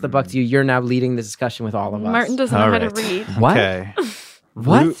pass the buck to you. You're now leading the discussion with all of us. Martin doesn't know how to read. What? Okay.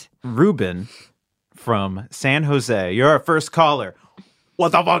 What? Ruben from San Jose. You're our first caller.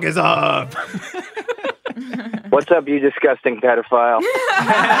 What the fuck is up? What's up, you disgusting pedophile?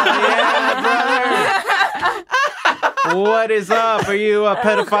 What is up? Are you a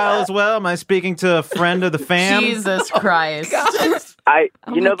pedophile as well? Am I speaking to a friend of the fam? Jesus Christ.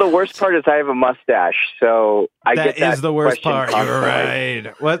 The worst part is I have a mustache, so I get that. That is the worst question part. You're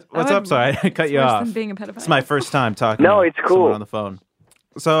constantly. right. What's up? Sorry, I cut you worse off. than being a pedophile. It's my first time talking. No, to it's someone cool. on the phone.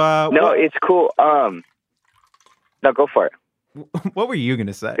 So No, it's cool. No, go for it. what were you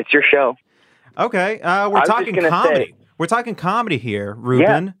gonna say? It's your show. Okay, we're was talking just gonna comedy. say- We're talking comedy here,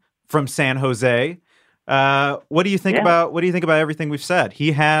 Ruben from San Jose. What do you think Yeah. about? What do you think about everything we've said?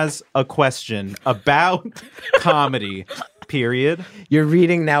 He has a question about comedy. Period. You're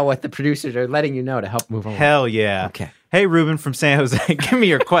reading now what the producers are letting you know to help move on. Hell yeah. Okay. Hey, Ruben from San Jose, give me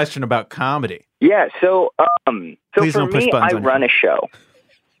your question about comedy. Yeah, so Please for don't push me, buttons I on run a show.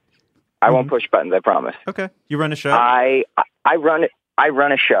 I won't push buttons, I promise. Okay, you run a show. I run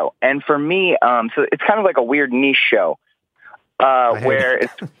a show, and for me, so it's kind of like a weird niche show, where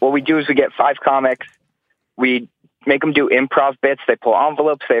it's what we do is we get 5 comics, we make them do improv bits. They pull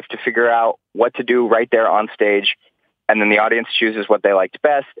envelopes. They have to figure out what to do right there on stage. And then the audience chooses what they liked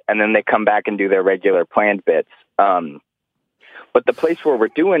best. And then they come back and do their regular planned bits. But the place where we're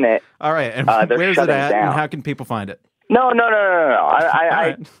doing it, all right, and they're where's it shutting at, down. and how can people find it? No. No.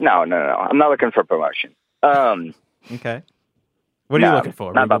 I'm not looking for promotion. Okay. What are you looking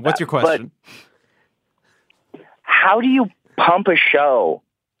for? What's your question? But how do you pump a show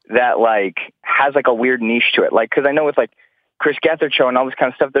that like has like a weird niche to it? Like, because I know with like Chris Gethard show and all this kind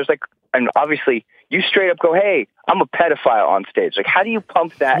of stuff, there's like, and obviously you straight up go, "Hey, I'm a pedophile" on stage. Like, how do you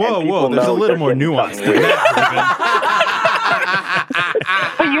pump that? Whoa! There's a little more nuance to that.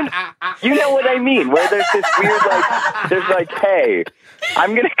 But you know what I mean? Where there's this weird like, there's like, "Hey,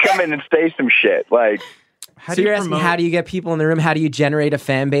 I'm gonna come in and say some shit." Like, so you're asking, how do you get people in the room? How do you generate a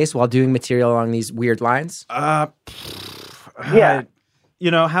fan base while doing material along these weird lines? Yeah.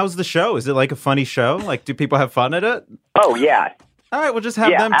 How's the show? Is it like a funny show? Like, do people have fun at it? Oh, yeah. All right, we'll just have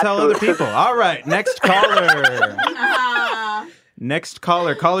them tell other people. All right, next caller. Next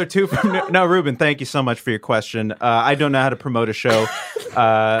caller. Caller 2 from... No, Ruben, thank you so much for your question. I don't know how to promote a show.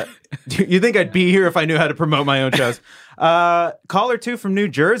 You think I'd be here if I knew how to promote my own shows? Caller 2 from New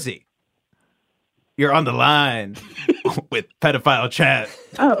Jersey. You're on the line with Pedophile Chat,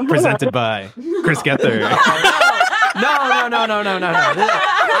 presented by Chris Gethard. No. I'm not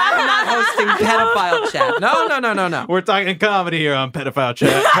hosting Pedophile Chat. No. We're talking comedy here on Pedophile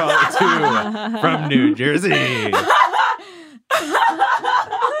Chat. Caller 2 from New Jersey. Do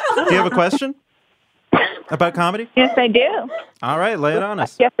you have a question about comedy? Yes, I do. All right, lay it on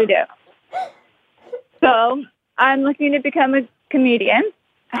us. Yes, I do. So, I'm looking to become a comedian.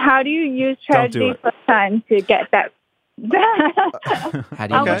 How do you use tragedy plus time to get that? How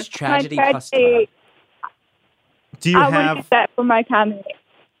do you use tragedy plus time? I want to get that for my comedy.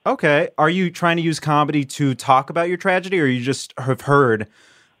 Okay. Are you trying to use comedy to talk about your tragedy, or you just have heard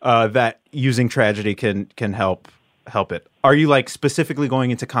that using tragedy can help it? Are you like specifically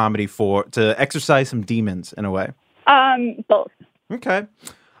going into comedy to exercise some demons in a way? Both. Okay.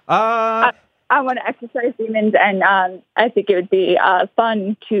 I want to exercise demons, and I think it would be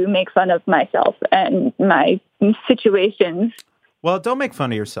fun to make fun of myself and my situations. Well, don't make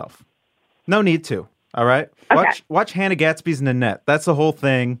fun of yourself. No need to. All right? Okay. Watch Hannah Gatsby's Nanette. That's the whole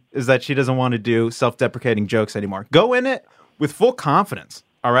thing, is that she doesn't want to do self-deprecating jokes anymore. Go in it with full confidence.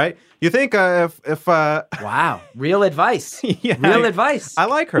 All right? You think if wow, real advice. Yeah, real advice. I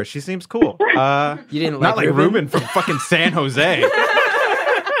like her. She seems cool. You didn't not like Ruben from fucking San Jose.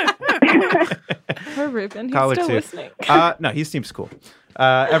 Poor Ruben. He's Caller still 2. listening. No, he seems cool.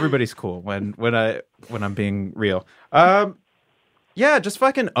 Everybody's cool when I'm being real. Yeah, just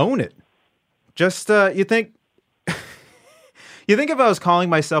fucking own it. Just you think if I was calling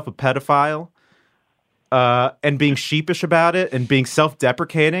myself a pedophile and being sheepish about it and being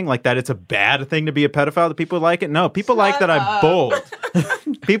self-deprecating, like that it's a bad thing to be a pedophile, that people like it? No, people like that I'm bold.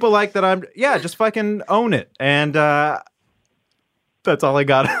 People like that I'm just fucking own it. And that's all I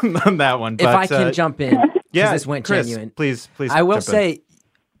got on that one. If I can jump in, because this went Chris, genuine. Please. I will say,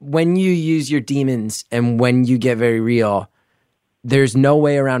 when you use your demons and when you get very real, there's no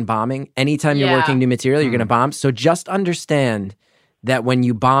way around bombing. Anytime you're working new material, you're going to bomb. So just understand that when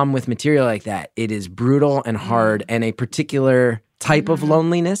you bomb with material like that, it is brutal and hard and a particular type of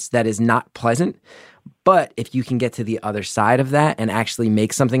loneliness that is not pleasant. But if you can get to the other side of that and actually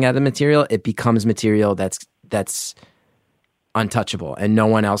make something out of the material, it becomes material that's untouchable and no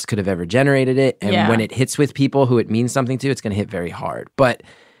one else could have ever generated it. And when it hits with people who it means something to, it's going to hit very hard. But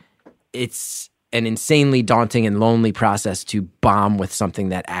it's an insanely daunting and lonely process to bomb with something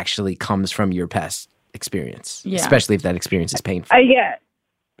that actually comes from your past experience, especially if that experience is painful.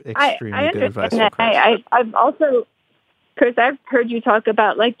 Extremely I good advice. understand that. I've also, Chris, I've heard you talk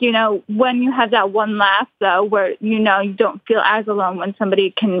about, like, when you have that one laugh, though, where, you don't feel as alone when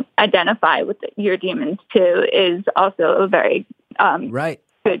somebody can identify with your demons, too, is also a very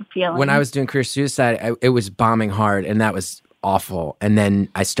good feeling. When I was doing Career Suicide, it was bombing hard, and that was awful. And then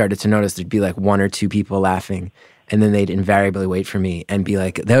I started to notice there'd be like one or two people laughing, and then they'd invariably wait for me and be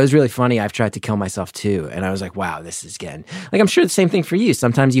like, "That was really funny. I've tried to kill myself too." And I was like, wow, this is getting... Like, I'm sure the same thing for you.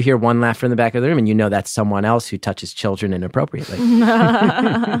 Sometimes you hear one laugh from the back of the room and you know that's someone else who touches children inappropriately.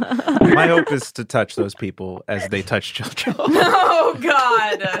 My hope is to touch those people as they touch children. Oh,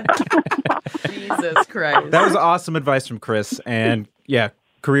 God. Jesus Christ. That was awesome advice from Chris. And yeah,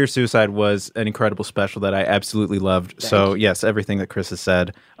 Career Suicide was an incredible special that I absolutely loved. So yes, everything that Chris has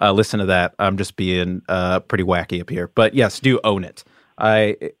said, listen to that. I'm just being pretty wacky up here. But yes, do own it.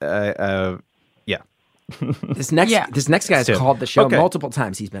 This next guy has Two. called the show Okay. multiple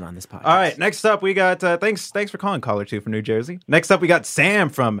times. He's been on this podcast. All right, next up we got thanks for calling caller 2 from New Jersey. Next up we got Sam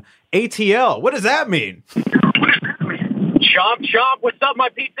from ATL. What does that mean? Chomp chomp, what's up, my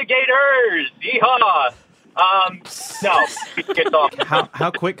Pizza Gators? Yeehaw! No, Pizza gets off.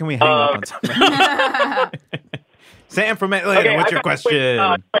 How quick can we hang up on something? Sam from Atlanta, Okay, what's I your got a quick,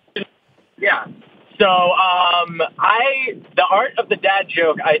 question? Yeah. So, the art of the dad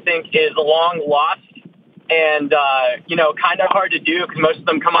joke, I think, is long lost and, kind of hard to do because most of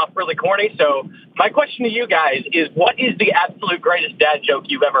them come off really corny. So my question to you guys is, what is the absolute greatest dad joke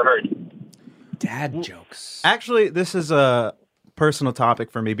you've ever heard? Dad jokes. Actually, this is a personal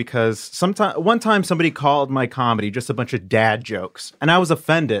topic for me because one time somebody called my comedy just a bunch of dad jokes, and I was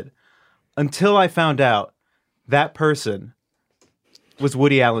offended until I found out that person was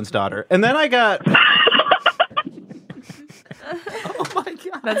Woody Allen's daughter. And then I got...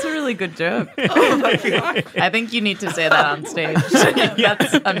 That's a really good joke. Oh my God. I think you need to say that on stage.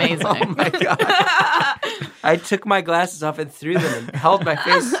 That's amazing. Oh my God. I took my glasses off and threw them and held my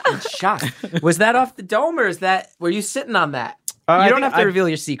face in shock. Was that off the dome or were you sitting on that? You don't have to reveal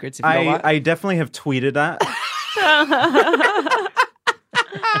your secrets if you don't want. I definitely have tweeted that.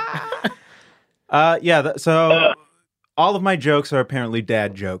 So all of my jokes are apparently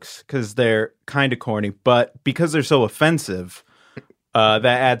dad jokes because they're kind of corny, but because they're so offensive, that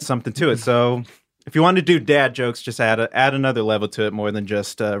adds something to it. So if you want to do dad jokes, just add another level to it more than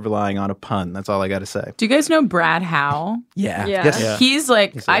just relying on a pun. That's all I got to say. Do you guys know Brad Howe? Yeah. Yes. Yeah. He's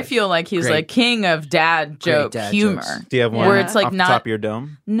like, I feel like he's Great. like king of dad joke humor. Jokes. Do you have one where it's like off not the top of your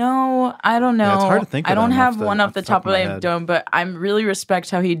dome? No, I don't know. Yeah, it's hard to think of I don't them have off the- one off the top of my dome, but I really respect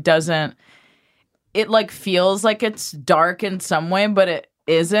how he doesn't. It like feels like it's dark in some way, but it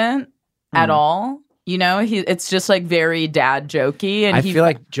isn't at all. You know, it's just like very dad jokey. And I feel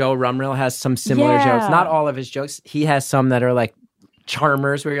like Joe Rumrill has some similar jokes. Not all of his jokes. He has some that are like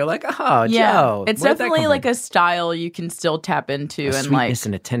charmers where you're like, oh, Joe. It's where'd that definitely come like from? a style you can still tap into A and sweetness like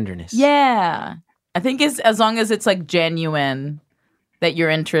and a tenderness. Yeah. I think as long as it's like genuine that your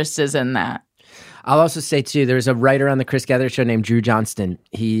interest is in that. I'll also say, too, there's a writer on the Chris Gather Show named Drew Johnston.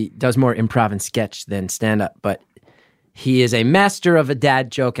 He does more improv and sketch than stand-up, but he is a master of a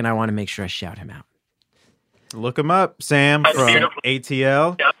dad joke, and I want to make sure I shout him out. Look him up, Sam from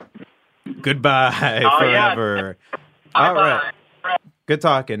ATL. Goodbye forever. All right. Good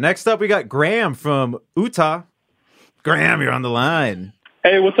talking. Next up, we got Graham from Utah. Graham, you're on the line.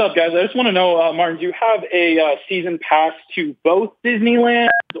 Hey, what's up, guys? I just want to know, Martin, do you have a season pass to both Disneylands,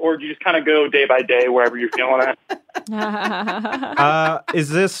 or do you just kind of go day by day wherever you're feeling it? Is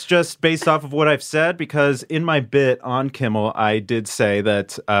this just based off of what I've said? Because in my bit on Kimmel, I did say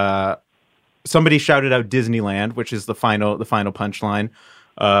that somebody shouted out Disneyland, which is the final punchline.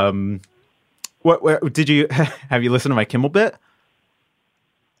 What did you have you listened to my Kimmel bit?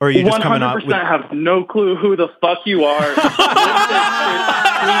 Or are you just coming up 100% with... have no clue who the fuck you are.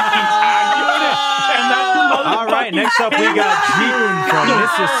 All right, next up we got June from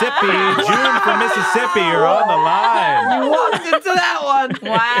Mississippi. June from Mississippi, you're on the line. You walked into that one.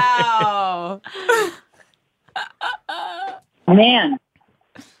 Wow. Man,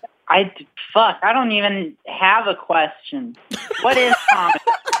 I don't even have a question. What is comedy?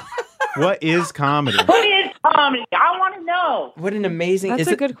 What is comedy? What is comedy? I want to know. What an amazing... That's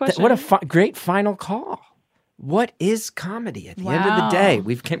a good question. What a great final call. What is comedy at the end of the day?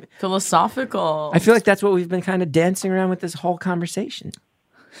 We've philosophical. I feel like that's what we've been kind of dancing around with this whole conversation.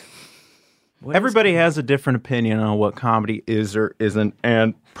 Everybody has a different opinion on what comedy is or isn't.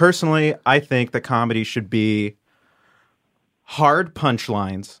 And personally, I think that comedy should be hard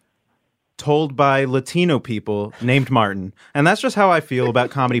punchlines told by Latino people named Martin. And that's just how I feel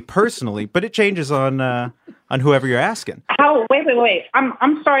about comedy personally, but it changes on whoever you're asking. Wait.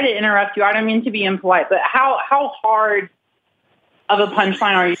 I'm sorry to interrupt you. I don't mean to be impolite, but how hard of a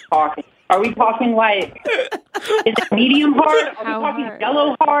punchline are you talking? Are we talking like, is it medium hard? Are we talking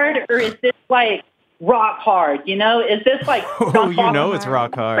yellow hard? Or is this like rock hard? You know, is this like... Oh, you know it's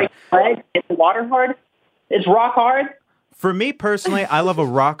rock hard. It's water hard? It's rock hard? For me personally, I love a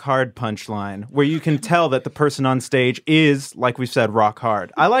rock hard punchline where you can tell that the person on stage is, like we said, rock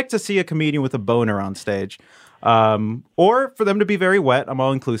hard. I like to see a comedian with a boner on stage. Or for them to be very wet. I'm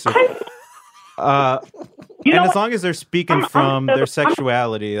all inclusive. And as long as they're speaking from their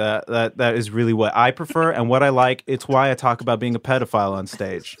sexuality, that is really what I prefer and what I like. It's why I talk about being a pedophile on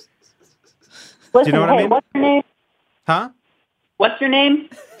stage. Listen, Do you know what I mean? What's your name? Huh? What's your name?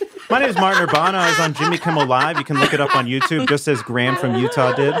 My name is Martin Urbano. I was on Jimmy Kimmel Live. You can look it up on YouTube, just as Graham from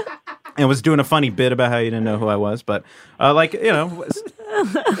Utah did. And was doing a funny bit about how you didn't know who I was. But,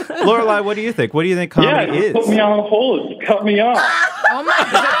 Lorelai, what do you think? What do you think comedy you is? put me on hold. You cut me off. Oh my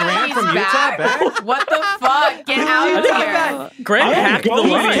God, Grant he's from back? Utah back? What the fuck? Get out of here. Grant hacked the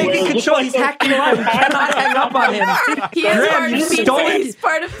He's line. taking control. He's hacking the line. We cannot hang up on him. He is Graham, part of you've Pizza. stolen. He's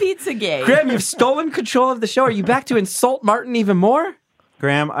part of Pizzagate. Graham, you've stolen control of the show. Are you back to insult Martin even more?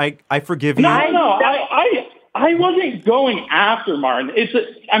 Graham, I forgive you. No, I wasn't going after Martin. It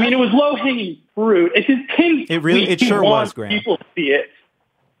was low hanging fruit. It's his pin. It sure was, Graham. People see it.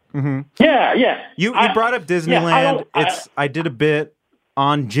 Mm-hmm. Yeah. You brought up Disneyland. I did a bit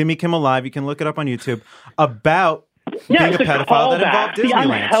on Jimmy Kimmel Live. You can look it up on YouTube about being a pedophile that involved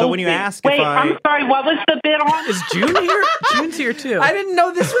Disneyland. So when you ask if I'm sorry, what was the bit on? Is June here? June's here too. I didn't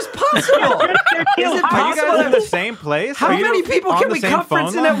know this was possible. Is it Are you possible? guys in the same place? How Are you many people on can the we same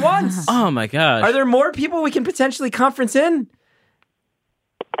conference phone in line? at once? Oh my gosh. Are there more people we can potentially conference in?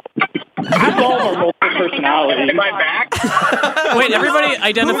 It's all of our multiple personalities. Am I back? Wait, everybody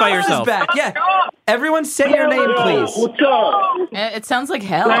identify Who else yourself. is back? Yeah. Everyone say your name, please. What's up? It sounds like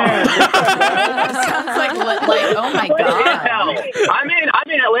hell. It sounds like oh my This is God. hell. I'm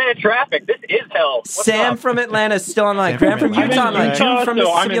in Atlanta traffic. This is hell. What's Sam up? from Atlanta is still online. Graham from I'm Utah in online. June Utah, from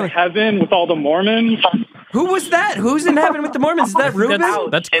so I'm Mississippi. in heaven with all the Mormons. Who was that? Who's in heaven with the Mormons? Is that Ruben?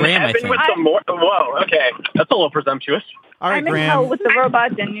 That's In Graham, I heaven think. with the Whoa, okay. That's a little presumptuous. All right, I'm in hell Graham. with the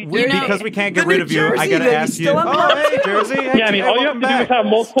robots in New Jersey. Because we can't get The rid New of you, I Jersey gotta that ask he's you. still on Oh, hey, Jersey. Yeah, I mean, all you have to do is have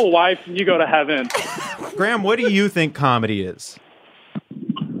multiple wives and you go to heaven. Graham, what do you think comedy is?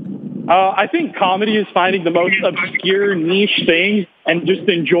 I think comedy is finding the most obscure niche thing and just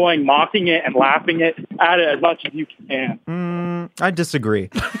enjoying mocking it and laughing at it as much as you can. I disagree.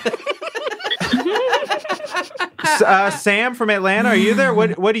 Sam from Atlanta, are you there?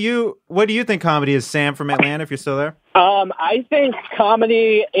 What do you think comedy is, Sam from Atlanta? If you're still there, I think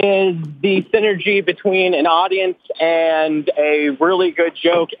comedy is the synergy between an audience and a really good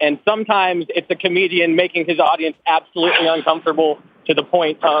joke, and sometimes it's a comedian making his audience absolutely uncomfortable to the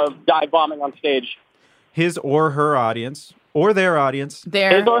point of dive bombing on stage. his or her audience or their audience.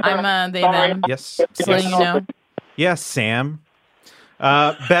 There, I'm they, them. Yes. Just letting you know. Yes, Sam.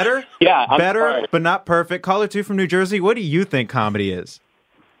 Better? Yeah, I'm better, sorry. but not perfect. Caller 2 from New Jersey. What do you think comedy is?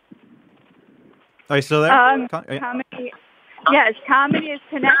 Are you still there? Comedy. Yes, comedy is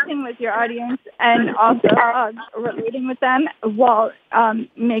connecting with your audience and also relating with them while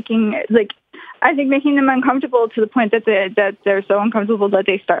making them uncomfortable to the point that they're so uncomfortable that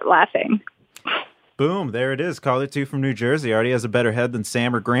they start laughing. Boom, there it is. Caller 2 from New Jersey already has a better head than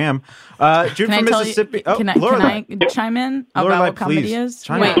Sam or Graham. June Can from I tell Mississippi. you? Can I chime in about Lorelai, what comedy please. is?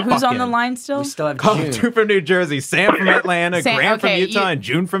 Chime Wait, the who's fuck on the in. line still? We still have Caller June. 2 from New Jersey, Sam from Atlanta, Sam, Graham okay, from Utah, and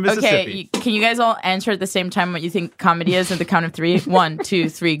June from Mississippi. Okay, can you guys all answer at the same time what you think comedy is at the count of 3? 1, 2,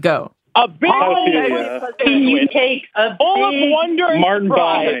 3, go. A big Can you take a bowl of big wondering Martin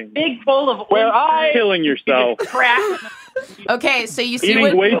fries, bombing. big bowl of where I Killing yourself. crack? Okay, so you see Eating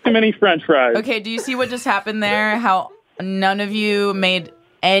what? way too many French fries. Okay, do you see what just happened there? How none of you made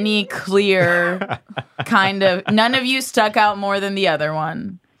any clear kind of. None of you stuck out more than the other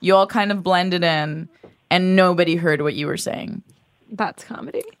one. You all kind of blended in, and nobody heard what you were saying. That's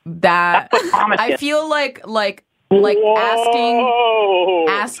comedy. That I feel like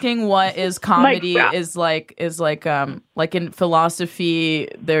asking what is comedy is like in philosophy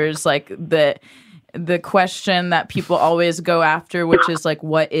there's like the question that people always go after, which is like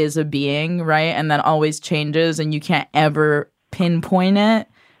what is a being, right? And that always changes and you can't ever pinpoint it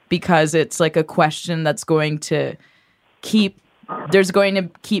because it's like a question that's going to keep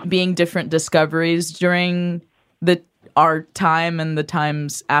being different discoveries during our time and the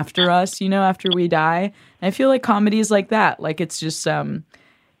times after us, after we die. And I feel like comedy is like that. Like it's just you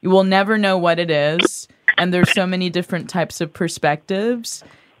will never know what it is, and there's so many different types of perspectives,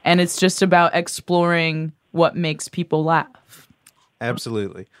 and it's just about exploring what makes people laugh.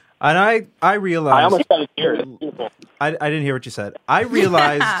 Absolutely. And I realized... I almost got a tear. It's beautiful. I didn't hear what you said. I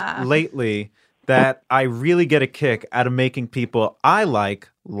realized lately that I really get a kick out of making people I like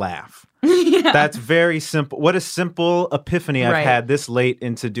laugh. Yeah. That's very simple. What a simple epiphany I've Right. had this late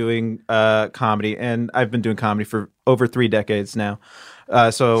into doing comedy. And I've been doing comedy for over 3 decades now.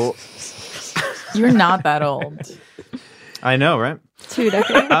 So You're not that old. I know, right? 2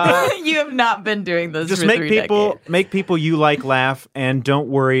 decades. You have not been doing this Just for make 3 make people you like laugh, and don't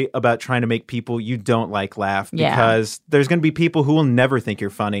worry about trying to make people you don't like laugh, Yeah. because there's going to be people who will never think you're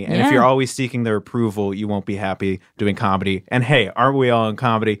funny, and if Yeah. you're always seeking their approval, you won't be happy doing comedy. And hey, aren't we all in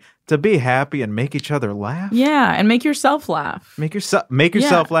comedy to be happy and make each other laugh? Yeah, and make yourself laugh. Make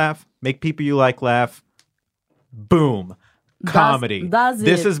yourself laugh. Make people you like laugh. Boom, comedy. That's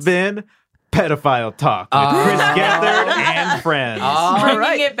This it. has been Pedophile Talk with Chris Gethard and friends. All Bringing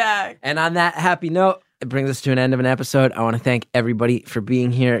right. it back. And on that happy note, it brings us to an end of an episode. I want to thank everybody for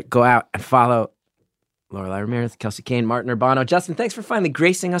being here. Go out and follow Lorelai Ramirez, Kelsey Kane, Martin Urbano. Justin, thanks for finally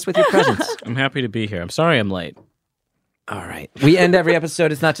gracing us with your presence. I'm happy to be here. I'm sorry I'm late. All right. We end every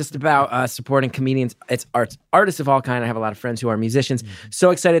episode. It's not just about supporting comedians. It's artists of all kind. I have a lot of friends who are musicians.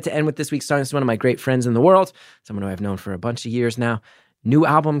 So excited to end with this week's song. This is one of my great friends in the world, someone who I've known for a bunch of years now. New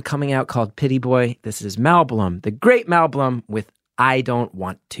album coming out called Pity Boy. This is Mal Blum, the great Mal Blum with I Don't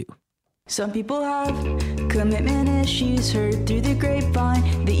Want To. Some people have commitment issues, heard through the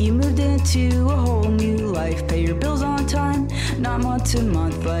grapevine that you moved into a whole new life. Pay your bills on time, not month to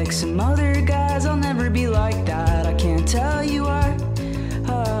month like some other guys. I'll never be like that, I can't tell you why.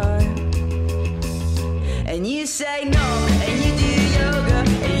 And you say no, and you do yoga,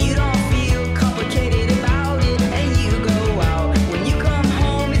 and you don't feel complicated about it, and you go out. When you come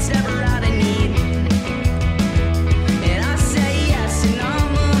home, it's never out of need. And I say yes, and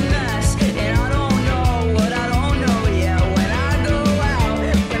I'm a mess, and I don't know what I don't know yet. When I go out,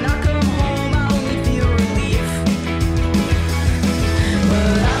 when I come home, I only feel relief.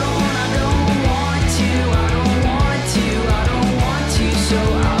 But I don't want to, so I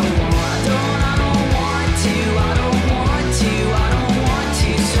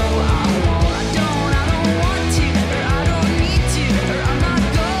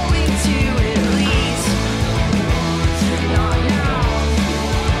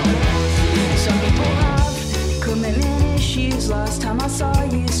last time I saw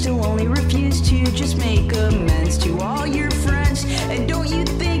you, still only refused to just make amends to all your friends. And don't you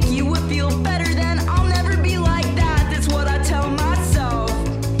think you would feel better then? I'll never be like that, that's what I tell myself.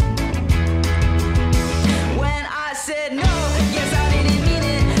 When I said no, yes I didn't mean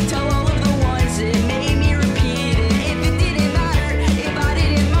it. Tell all of the ones that made me repeat it. If it didn't matter, if I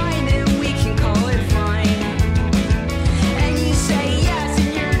didn't mind, then we can call it fine. And you say yes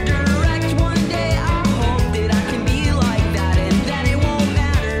and you're direct. One day I hope that I can be like that, and then it won't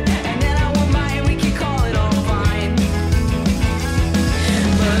matter, and then I won't mind, we can call it all fine.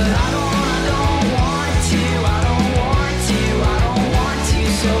 But I don't want to, so I want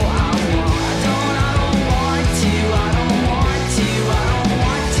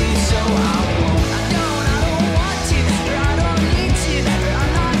to, so I won't. I don't want to, or I don't need to, or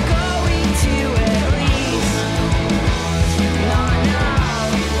I'm not going to, at least not now. I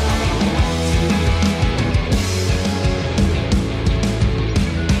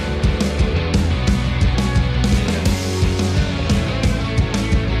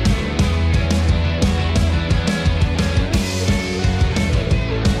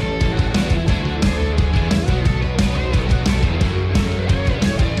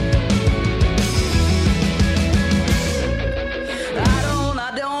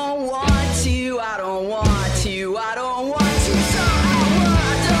don't want to, so I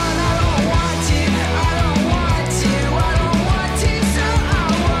don't want to, so I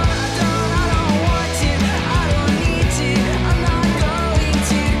don't want to, so I don't need to, I'm not going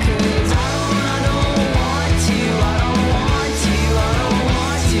to, 'cause I don't want to.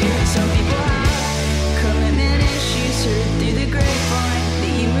 Some people have commitment issues, heard through the grapevine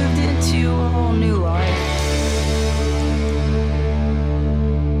that you moved into a whole new life.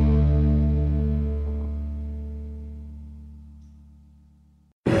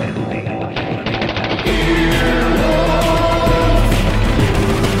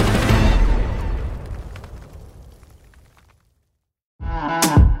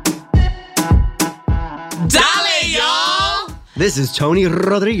 Dale, y'all! This is Tony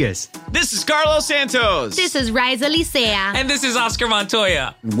Rodriguez. This is Carlos Santos. This is Riza Licea. And this is Oscar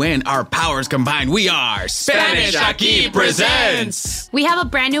Montoya. When our powers combine, we are Spanish Aquí Presents. We have a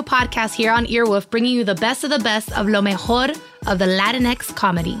brand new podcast here on Earwolf, bringing you the best of lo mejor of the Latinx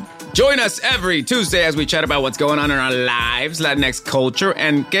comedy. Join us every Tuesday as we chat about what's going on in our lives, Latinx culture,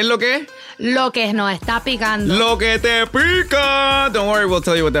 and ¿qué es lo que? Lo que nos está picando. Lo que te pica. Don't worry, we'll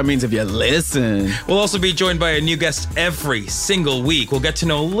tell you what that means if you listen. We'll also be joined by a new guest every single week. We'll get to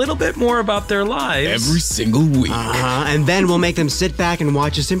know a little bit more about their lives. Every single week. And then we'll make them sit back and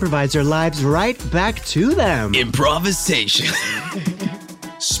watch us improvise their lives right back to them. Improvisation.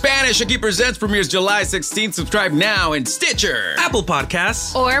 Spanish Aquí Presents premieres July 16th. Subscribe now in Stitcher, Apple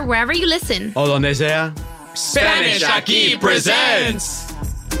Podcasts, or wherever you listen. O donde sea. Spanish Aquí Presents.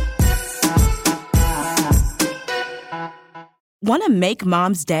 Want to make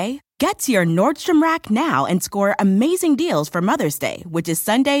Mom's Day? Get to your Nordstrom Rack now and score amazing deals for Mother's Day, which is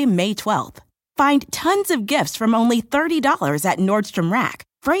Sunday, May 12th. Find tons of gifts from only $30 at Nordstrom Rack.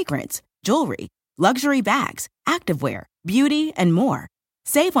 Fragrance, jewelry, luxury bags, activewear, beauty, and more.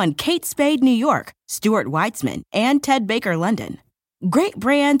 Save on Kate Spade New York, Stuart Weitzman, and Ted Baker London. Great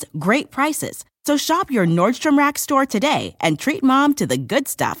brands, great prices. So shop your Nordstrom Rack store today and treat mom to the good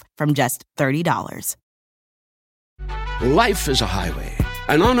stuff from just $30. Life is a highway,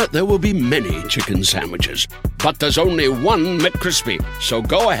 and on it there will be many chicken sandwiches. But there's only one McCrispy. So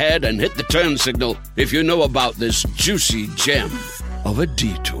go ahead and hit the turn signal if you know about this juicy gem of a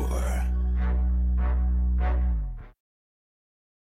detour.